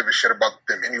don't really give a shit about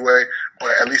them anyway.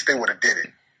 But at least they would have did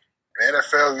it. The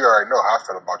NFL, you already know how I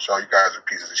feel about y'all. You guys are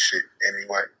pieces of shit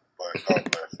anyway. But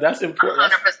God bless. That's important.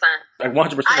 100%. Like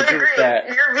 100% I agree with that.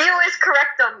 Your view is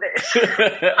correct on this.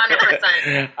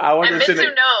 100%. And Mitsu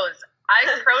knows. I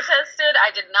protested.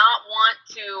 I did not want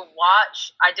to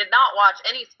watch. I did not watch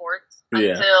any sports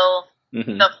until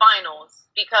the finals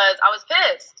because I was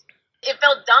pissed. It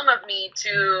felt dumb of me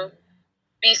to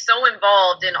be so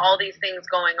involved in all these things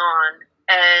going on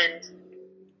and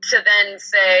to then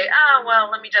say,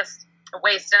 let me just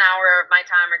waste an hour of my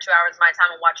time or 2 hours of my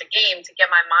time and watch a game to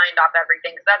get my mind off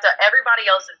everything. Because that's what everybody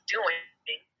else is doing.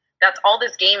 That's all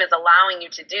this game is allowing you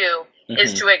to do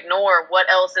is to ignore what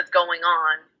else is going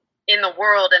on in the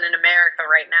world and in America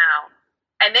right now.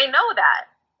 And they know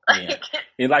that.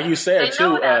 And like you said, they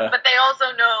know too. That, but they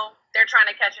also know they're trying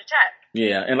to catch a check.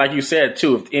 Yeah, and like you said,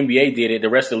 too, if the NBA did it, the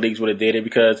rest of the leagues would have did it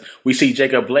because we see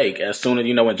Jacob Blake. As soon as,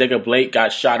 when Jacob Blake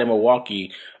got shot in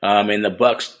Milwaukee and the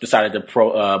Bucks decided to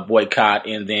boycott,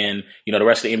 and then, the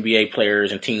rest of the NBA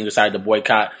players and teams decided to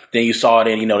boycott, then you saw it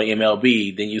in, the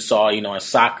MLB, then you saw, in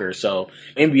soccer. So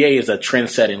NBA is a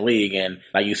trend-setting league, and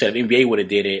like you said, if NBA would have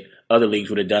did it, other leagues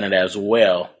would have done it as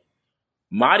well.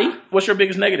 Marty, what's your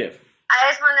biggest negative? I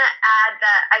just want to add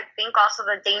that I think also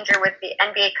the danger with the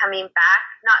NBA coming back,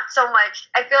 not so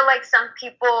much. I feel like some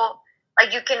people,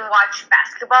 you can watch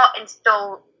basketball and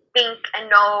still think and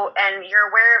know, and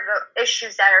you're aware of the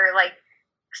issues that are,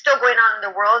 still going on in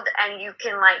the world, and you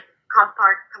can,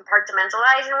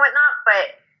 compartmentalize and whatnot.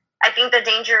 But I think the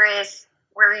danger is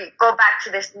where we go back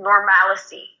to this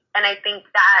normalcy. And I think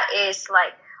that is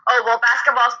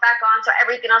basketball's back on, so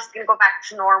everything else is going to go back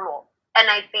to normal. And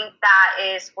I think that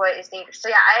is what is dangerous. So,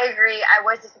 yeah, I agree. I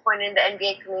was disappointed in the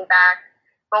NBA coming back.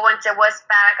 But once it was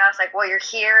back, I was like, well, you're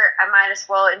here. I might as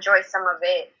well enjoy some of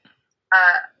it.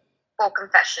 Full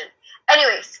confession.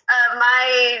 Anyways,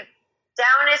 my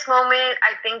downest moment,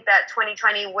 I think that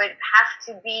 2020 would have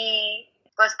to be,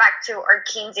 goes back to our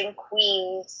kings and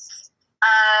queens.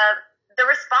 The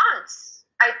response.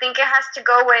 I think it has to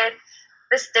go with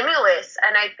the stimulus.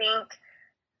 And I think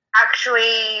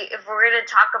actually, if we're going to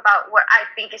talk about what I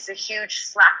think is a huge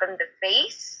slap in the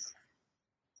face,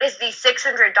 is the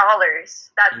 $600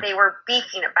 that they were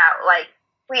beefing about.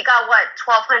 We got,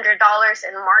 $1,200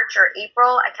 in March or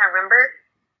April? I can't remember.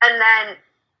 And then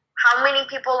how many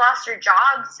people lost their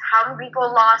jobs? How many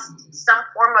people lost some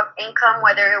form of income,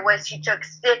 whether it was you took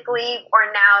sick leave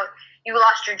or now you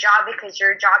lost your job because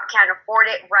your job can't afford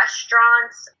it?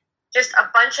 Restaurants. Just a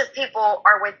bunch of people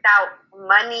are without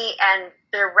money and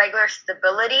their regular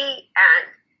stability, and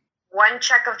one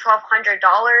check of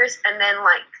 $1,200, and then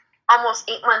almost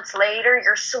 8 months later,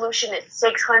 your solution is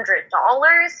 $600.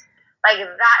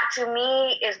 That to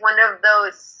me is one of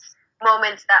those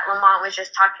moments that Lamont was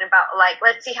just talking about.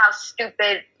 Let's see how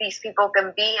stupid these people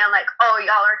can be, and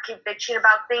y'all are keep bitching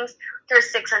about things.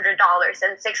 Here's $600,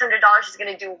 and $600 is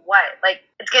gonna do what?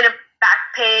 It's gonna back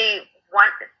pay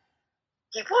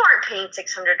people aren't paying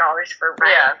 $600 for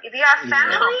rent. Yeah. If you have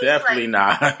families, definitely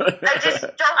not. I just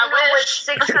don't know what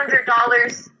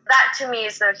 $600. That to me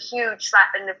is a huge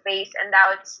slap in the face, and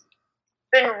that's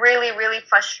been really, really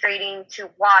frustrating to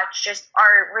watch. Just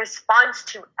our response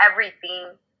to everything.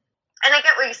 And I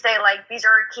get what you say, like, these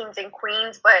are kings and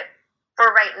queens, but for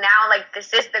right now, like,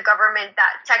 this is the government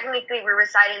that technically we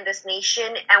reside in this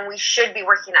nation, and we should be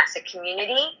working as a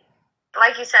community.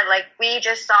 Like you said, like, we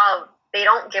just saw they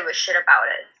don't give a shit about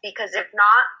it. Because if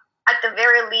not, at the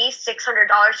very least, $600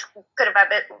 could have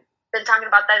been talking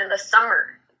about that in the summer,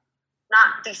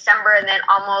 not December, and then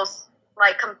almost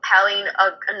like compelling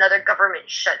another government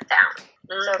shutdown.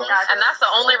 So that's the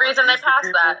only reason they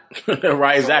passed that.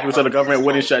 Right, exactly. So the government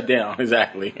wouldn't shut down.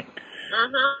 Exactly.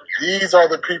 Mm-hmm. These are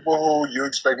the people who you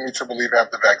expect me to believe have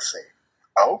the vaccine.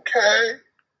 Okay.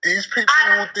 These people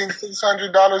who think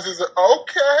 $600 is okay.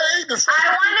 I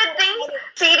want to think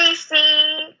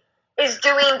CDC is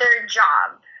doing their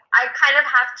job. I kind of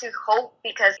have to hope,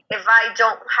 because if I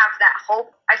don't have that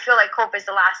hope, I feel like hope is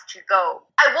the last to go.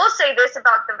 I will say this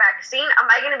about the vaccine.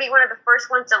 Am I going to be one of the first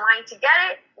ones in line to get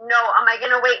it? No. Am I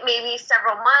going to wait maybe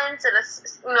several months?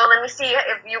 Let me see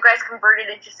if you guys convert it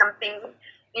into something,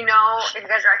 if you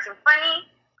guys are acting funny.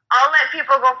 I'll let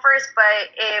people go first,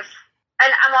 and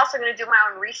I'm also going to do my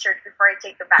own research before I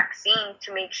take the vaccine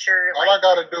to make sure. All I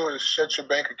got to do is shut your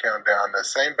bank account down. That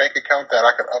same bank account that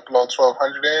I can upload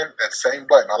 $1,200 in, that same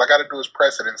button. All I got to do is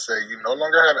press it and say, you no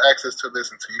longer have access to this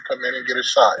until you come in and get a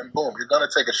shot. And boom, you're going to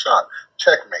take a shot.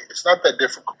 Checkmate. It's not that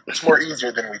difficult. It's more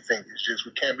easier than we think. It's just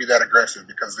we can't be that aggressive,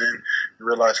 because then you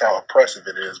realize how oppressive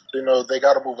it is. They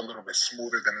got to move a little bit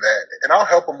smoother than that. And I'll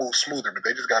help them move smoother, but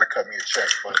they just got to cut me a check.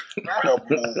 But I'll help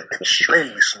them move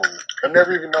extremely smooth. They'll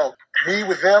never even know. Me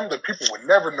with them, the people would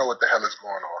never know what the hell is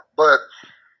going on. But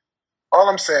all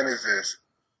I'm saying is this,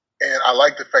 and I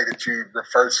like the fact that you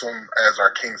refer to them as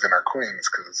our kings and our queens,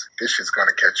 because this shit's going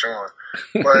to catch on.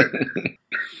 But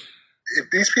if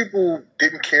these people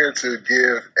didn't care to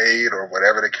give aid or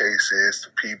whatever the case is to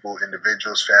people,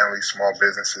 individuals, families, small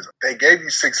businesses, they gave you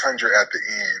 $600 at the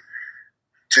end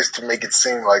just to make it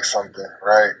seem like something,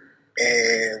 right?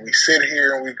 And we sit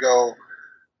here and we go,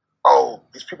 oh,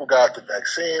 these people got the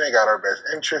vaccine, they got our best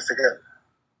interest.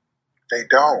 They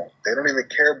don't. They don't even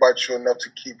care about you enough to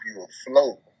keep you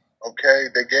afloat, okay?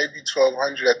 They gave you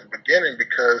 $1,200 at the beginning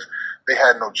because they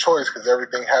had no choice, because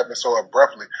everything happened so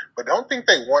abruptly. But don't think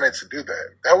they wanted to do that.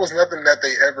 That was nothing that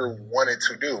they ever wanted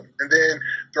to do. And then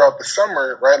throughout the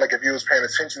summer, right, like if you was paying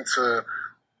attention to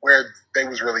where they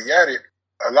was really at it,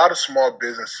 a lot of small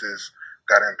businesses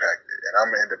got impacted. And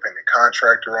I'm an independent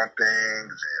contractor on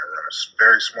things, and I run a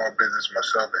very small business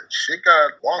myself, and shit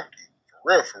got wonky,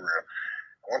 for real.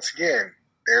 Once again,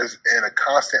 there's a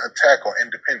constant attack on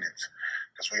independence.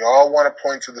 Because we all want to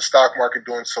point to the stock market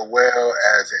doing so well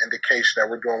as an indication that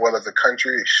we're doing well as a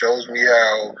country. It shows me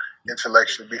how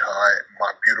intellectually behind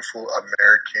my beautiful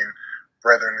American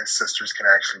brethren and sisters can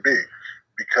actually be.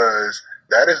 Because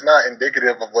that is not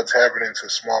indicative of what's happening to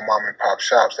small mom and pop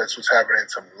shops. That's what's happening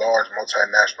to large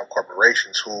multinational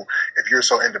corporations who, if you're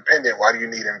so independent, why do you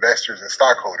need investors and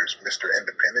stockholders, Mr.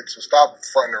 Independent? So stop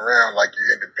fronting around like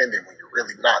you're independent when you're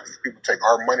really not. These people take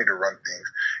our money to run things.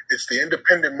 It's the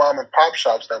independent mom and pop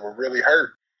shops that were really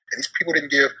hurt. And these people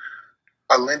didn't give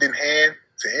a lending hand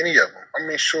to any of them. I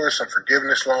mean, sure, some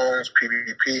forgiveness loans,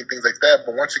 PPP, things like that.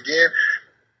 But once again,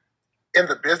 in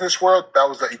the business world, that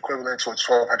was the equivalent to a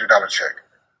 $1,200 check.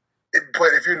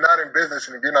 But if you're not in business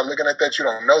and if you're not looking at that, you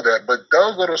don't know that. But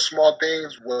those little small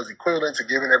things was equivalent to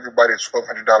giving everybody a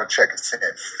 $1,200 check and saying,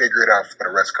 figure it out for the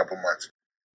rest couple months.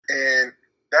 And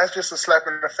that's just a slap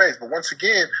in the face. But once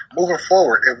again, moving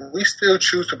forward, if we still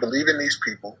choose to believe in these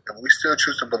people, if we still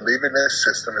choose to believe in this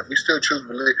system, if we still choose to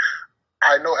believe,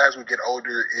 I know as we get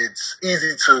older, it's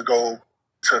easy to go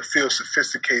to feel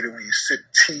sophisticated when you sip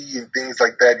tea and things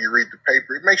like that. You read the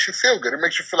paper. It makes you feel good. It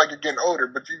makes you feel like you're getting older.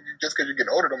 But just because you're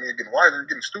getting older don't mean you're getting wiser. You're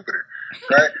getting stupider,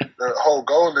 right? The whole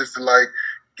goal is to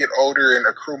get older and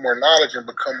accrue more knowledge and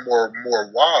become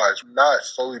more wise, not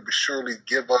slowly but surely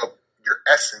give up your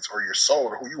essence or your soul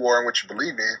or who you are and what you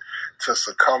believe in to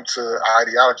succumb to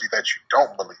ideology that you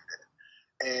don't believe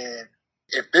in. And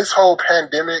if this whole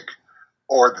pandemic,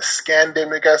 or the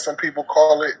scandemic as some people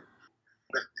call it,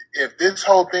 if this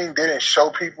whole thing didn't show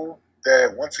people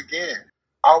that, once again,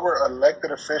 our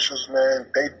elected officials, man,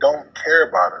 they don't care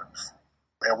about us.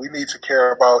 And we need to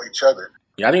care about each other.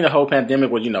 Yeah, I think the whole pandemic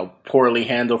was, poorly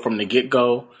handled from the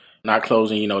get-go, not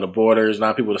closing, the borders,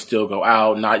 not people to still go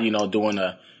out, not, doing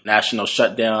a national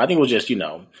shutdown. I think it was just,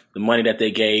 the money that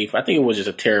they gave. I think it was just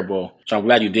a terrible. So I'm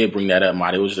glad you did bring that up,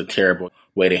 Monte. It was just a terrible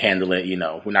way to handle it.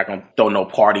 We're not going to throw no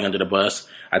party under the bus.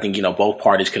 I think, both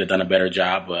parties could have done a better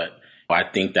job, but I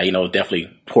think that,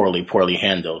 definitely poorly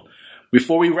handled.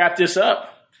 Before we wrap this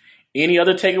up, any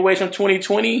other takeaways from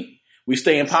 2020? We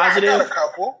staying positive? I got a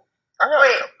couple.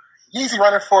 Yeezy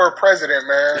running for president,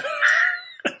 man.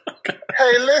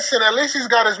 Hey, listen, at least he's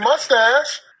got his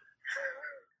mustache.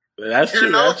 That's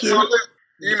true. That's true.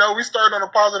 So, we started on a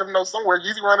positive note somewhere.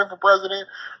 Yeezy running for president.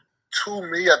 To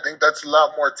me, I think that's a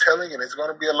lot more telling, and it's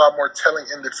going to be a lot more telling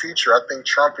in the future. I think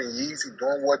Trump and Yeezy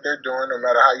doing what they're doing, no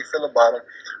matter how you feel about them,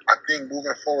 I think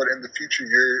moving forward in the future,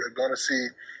 you're going to see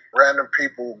random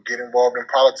people get involved in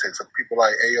politics, like people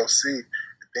like AOC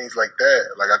and things like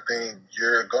that. Like, I think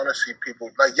you're going to see people,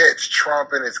 like, yeah, it's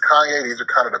Trump and it's Kanye. These are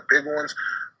kind of the big ones,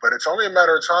 but it's only a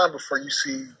matter of time before you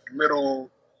see little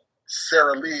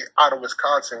Sara Lee out of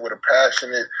Wisconsin with a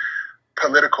passionate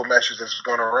political message that's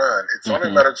going to run. It's only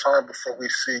a matter of time before we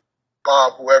see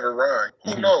Bob, whoever run.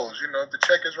 Who knows? If the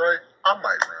check is right, I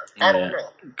might run. I don't know.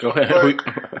 Go ahead.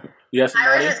 But, yes,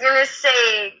 I was just going to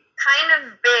say, kind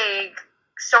of big,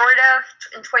 sort of,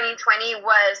 in 2020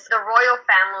 was the royal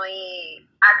family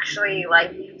actually,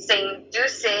 saying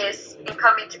deuces and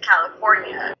coming to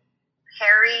California.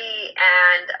 Harry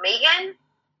and Meghan,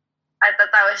 I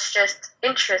thought that was just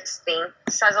interesting.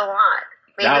 It says a lot.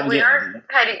 Maybe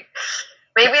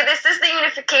this is the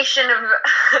unification of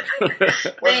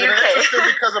the was it UK. interesting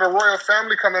because of the royal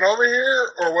family coming over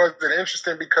here, or was it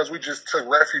interesting because we just took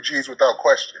refugees without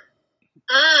question?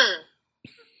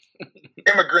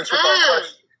 Immigrants without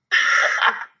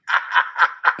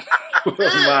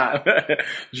question.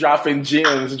 Dropping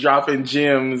gems.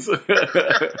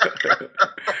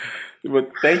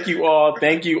 But thank you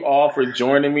all for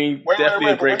joining me.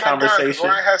 Definitely a great conversation.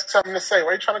 Ryan has something to say. Why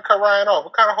are you trying to cut Ryan off?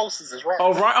 What kind of host is this, Ryan?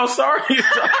 Oh, Ryan. Oh, sorry. No,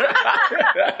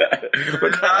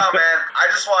 man. I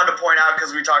just wanted to point out,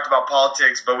 because we talked about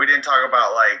politics, but we didn't talk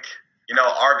about,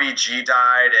 RBG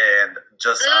died and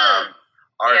just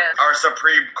our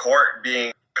Supreme Court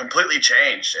being completely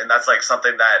changed. And that's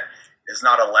something that is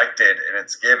not elected, and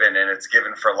it's given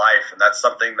for life. And that's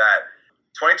something that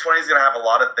 2020 is going to have a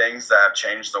lot of things that have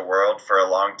changed the world for a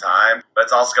long time, but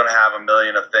it's also going to have a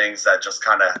million of things that just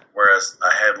kind of were a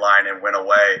headline and went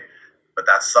away. But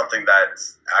that's something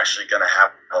that's actually going to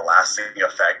have a lasting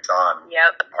effect on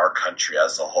our country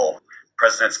as a whole.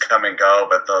 Presidents come and go,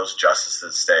 but those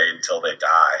justices stay until they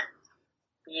die.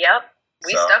 Yep.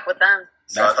 We stuck with them.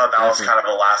 So I thought that was kind of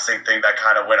a lasting thing that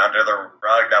kind of went under the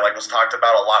rug, that was talked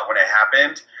about a lot when it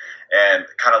happened and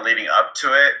kind of leading up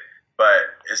to it.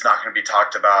 But it's not going to be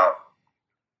talked about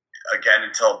again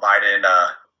until Biden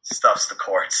stuffs the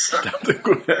courts.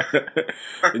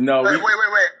 No, wait.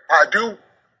 I do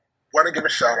want to give a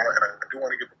shout out, and I do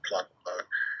want to give a plug.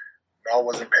 I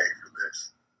wasn't paid for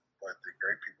this, but the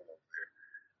great people over there.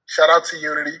 Shout out to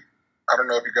Unity. I don't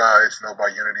know if you guys know about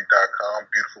Unity.com.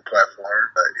 Beautiful platform.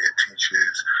 It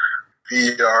teaches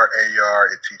VR,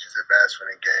 AR. It teaches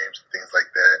advancement in games and things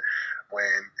like that.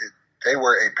 They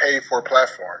were a paid-for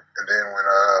platform. And then when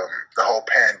the whole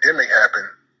pandemic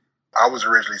happened, I was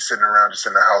originally sitting around just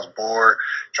in the house bored,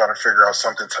 trying to figure out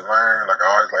something to learn. I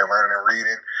always like learning and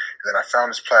reading. And then I found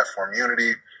this platform,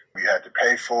 Unity. We had to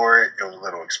pay for it. It was a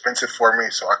little expensive for me,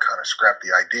 so I kind of scrapped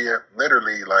the idea.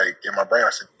 Literally, in my brain,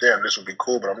 I said, damn, this would be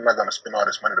cool, but I'm not going to spend all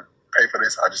this money to pay for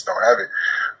this. I just don't have it.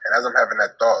 And as I'm having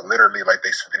that thought, literally,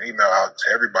 they sent an email out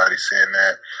to everybody saying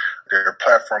that their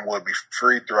platform would be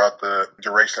free throughout the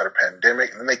duration of the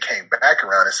pandemic. And then they came back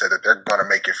around and said that they're going to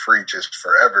make it free just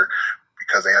forever,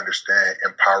 because they understand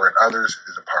empowering others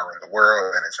is empowering the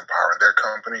world, and it's empowering their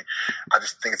company. I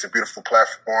just think it's a beautiful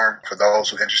platform for those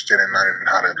who are interested in learning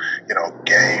how to,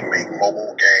 make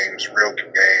mobile games, real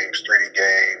games, 3D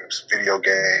games, video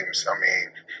games. I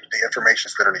mean, the information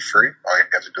is literally free. All you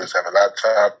have to do is have a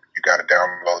laptop. You got to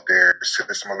download their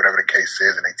system or whatever the case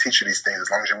is, and they teach you these things as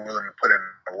long as you're willing to put in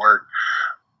the work.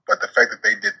 But the fact that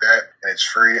they did that and it's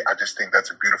free, I just think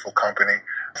that's a beautiful company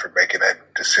for making that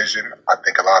decision. I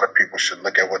think a lot of people should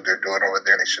look at what they're doing over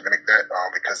there, and they should make that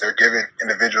because they're giving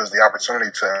individuals the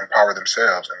opportunity to empower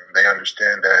themselves. And they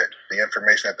understand that the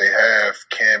information that they have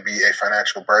can be a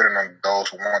financial burden on those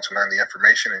who want to learn the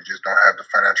information and just don't have the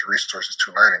financial resources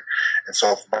to learn it. And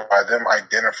so by them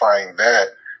identifying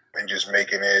that and just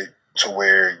making it to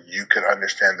where you can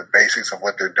understand the basics of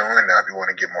what they're doing. Now, if you want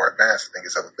to get more advanced, I think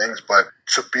it's other things. But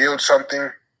to build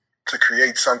something, to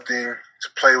create something, to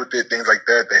play with it, things like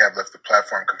that, they have left the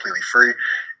platform completely free.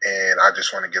 And I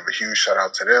just want to give a huge shout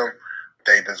out to them.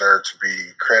 They deserve to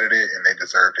be credited, and they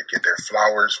deserve to get their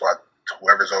flowers. While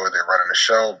whoever's over there running the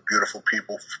show, beautiful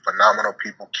people, phenomenal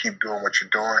people, keep doing what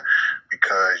you're doing,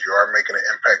 because you are making an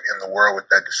impact in the world with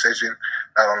that decision.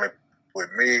 Not only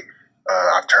with me.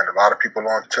 I've turned a lot of people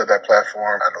on to that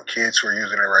platform. I know kids who are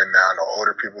using it right now. I know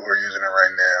older people who are using it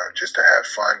right now just to have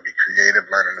fun, be creative,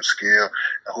 learn a new skill.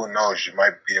 And who knows, you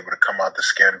might be able to come out this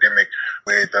scandemic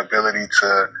with the ability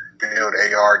to build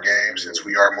AR games since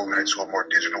we are moving into a more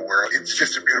digital world. It's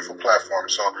just a beautiful platform.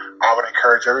 So I would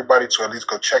encourage everybody to at least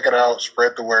go check it out,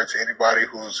 spread the word to anybody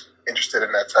who's interested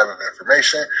in that type of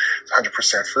information. It's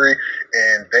 100% free,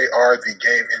 and they are the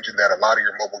game engine that a lot of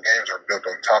your mobile games are built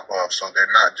on top of. So they're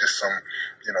not just some,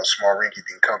 small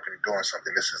rinky-dink company doing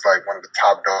something. This is like one of the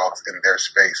top dogs in their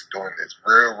space doing this.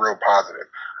 Real, real positive.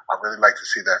 I really like to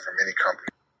see that from any company.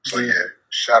 So yeah,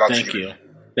 shout out to you. Thank you.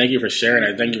 Thank you for sharing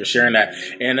that. Thank you for sharing that.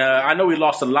 And I know we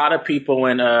lost a lot of people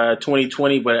in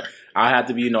 2020, but I have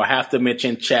to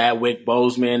mention Chadwick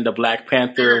Boseman, the Black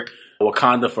Panther,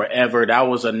 Wakanda Forever. That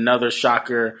was another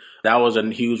shocker. That was a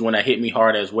huge one that hit me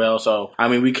hard as well. So,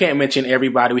 we can't mention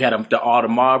everybody. We had the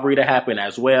Marbury to happen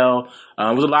as well.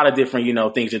 There was a lot of different,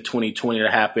 things in 2020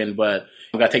 that happened, but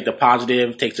we got to take the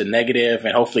positive, take the negative,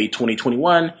 and hopefully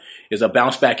 2021 is a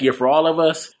bounce back year for all of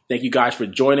us. Thank you guys for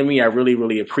joining me. I really,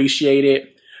 really appreciate it.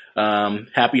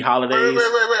 Happy holidays. Wait.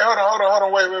 Hold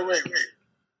on. Wait.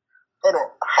 Hold on.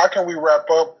 How can we wrap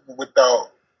up without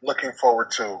looking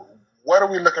forward to? What are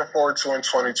we looking forward to in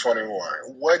 2021?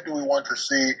 What do we want to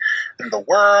see in the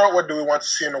world? What do we want to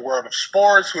see in the world of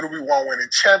sports? Who do we want winning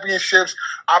championships?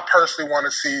 I personally want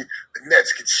to see the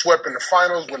Nets get swept in the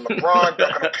finals with LeBron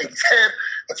dunking on Katie's head.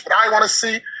 That's what I want to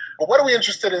see. But what are we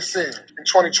interested in seeing in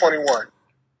 2021?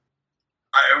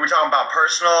 We're talking about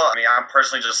personal. I'm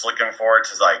personally just looking forward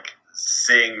to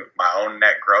seeing my own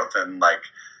net growth, and I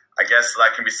guess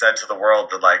that can be said to the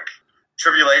world that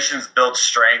tribulations build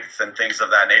strength and things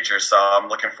of that nature. So I'm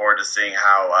looking forward to seeing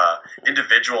how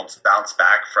individuals bounce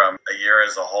back from a year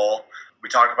as a whole. We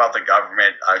talk about the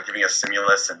government giving us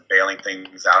stimulus and bailing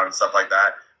things out and stuff like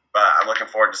that, but I'm looking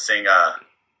forward to seeing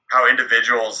how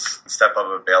individuals step up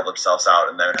and bail themselves out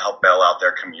and then help bail out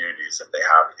their communities if they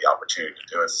have the opportunity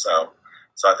to do it. So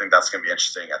I think that's going to be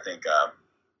interesting. I think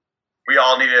we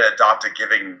all need to adopt a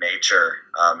giving nature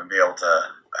and be able to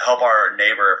help our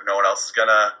neighbor if no one else is going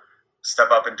to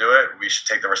step up and do it. We should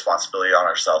take the responsibility on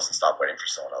ourselves and stop waiting for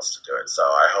someone else to do it. So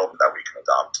I hope that we can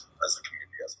adopt as a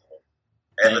community as a whole.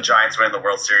 And the Giants win the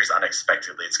World Series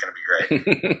unexpectedly. It's going to be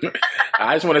great.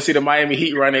 I just want to see the Miami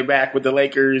Heat running back with the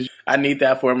Lakers. I need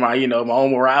that for my, my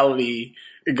own morality.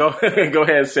 Go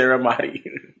ahead, Sara Mahdi.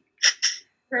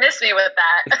 Miss me with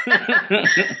that.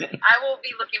 I will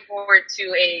be looking forward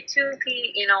to a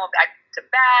two-peat, back to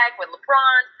back with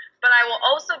LeBron. But I will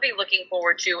also be looking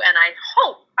forward to, and I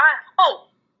hope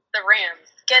the Rams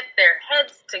get their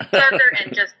heads together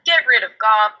and just get rid of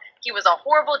Goff. He was a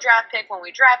horrible draft pick when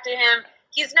we drafted him.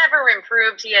 He's never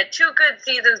improved. He had 2 good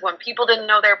seasons when people didn't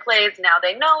know their plays. Now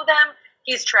they know them.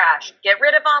 He's trash. Get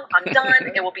rid of him. I'm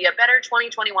done. It will be a better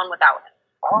 2021 without him.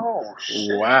 Oh,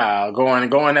 shit. Wow.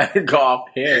 Going at the Goff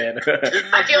head.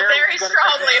 I feel very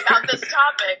strongly about this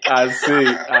topic. I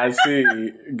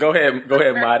see. Go ahead,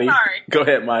 Mahdi. Sorry. Go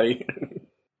ahead, Mahdi.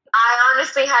 I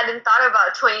honestly hadn't thought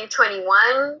about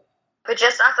 2021, but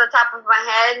just off the top of my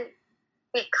head,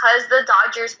 because the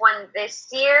Dodgers won this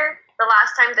year, the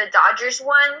last time the Dodgers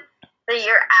won, the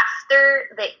year after,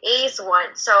 the A's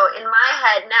won. So in my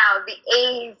head now, the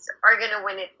A's are going to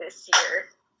win it this year.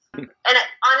 And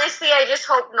honestly, I just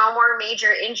hope no more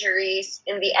major injuries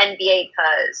in the NBA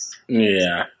because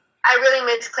I really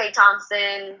miss Klay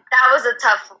Thompson. That was a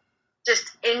tough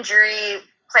just injury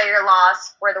player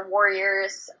loss for the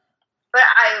Warriors. But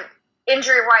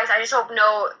injury-wise, I just hope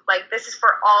this is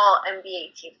for all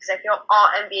NBA teams because I feel all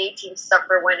NBA teams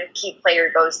suffer when a key player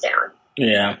goes down.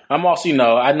 Yeah. I'm also,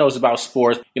 I know it's about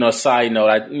sports. Side note,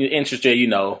 I'm interested,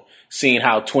 seeing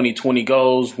how 2020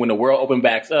 goes when the world opens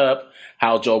back up.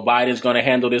 How Joe Biden's going to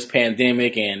handle this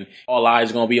pandemic, and all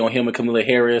eyes are going to be on him and Kamala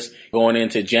Harris going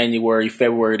into January,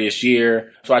 February this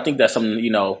year. So I think that's something,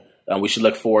 we should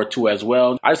look forward to as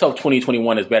well. I just hope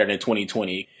 2021 is better than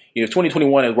 2020. If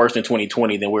 2021 is worse than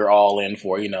 2020, then we're all in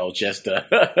for,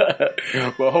 but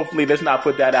hopefully let's not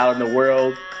put that out in the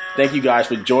world. Thank you guys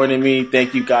for joining me.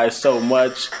 Thank you guys so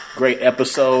much. Great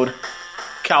episode.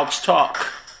 Couch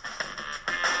Talk.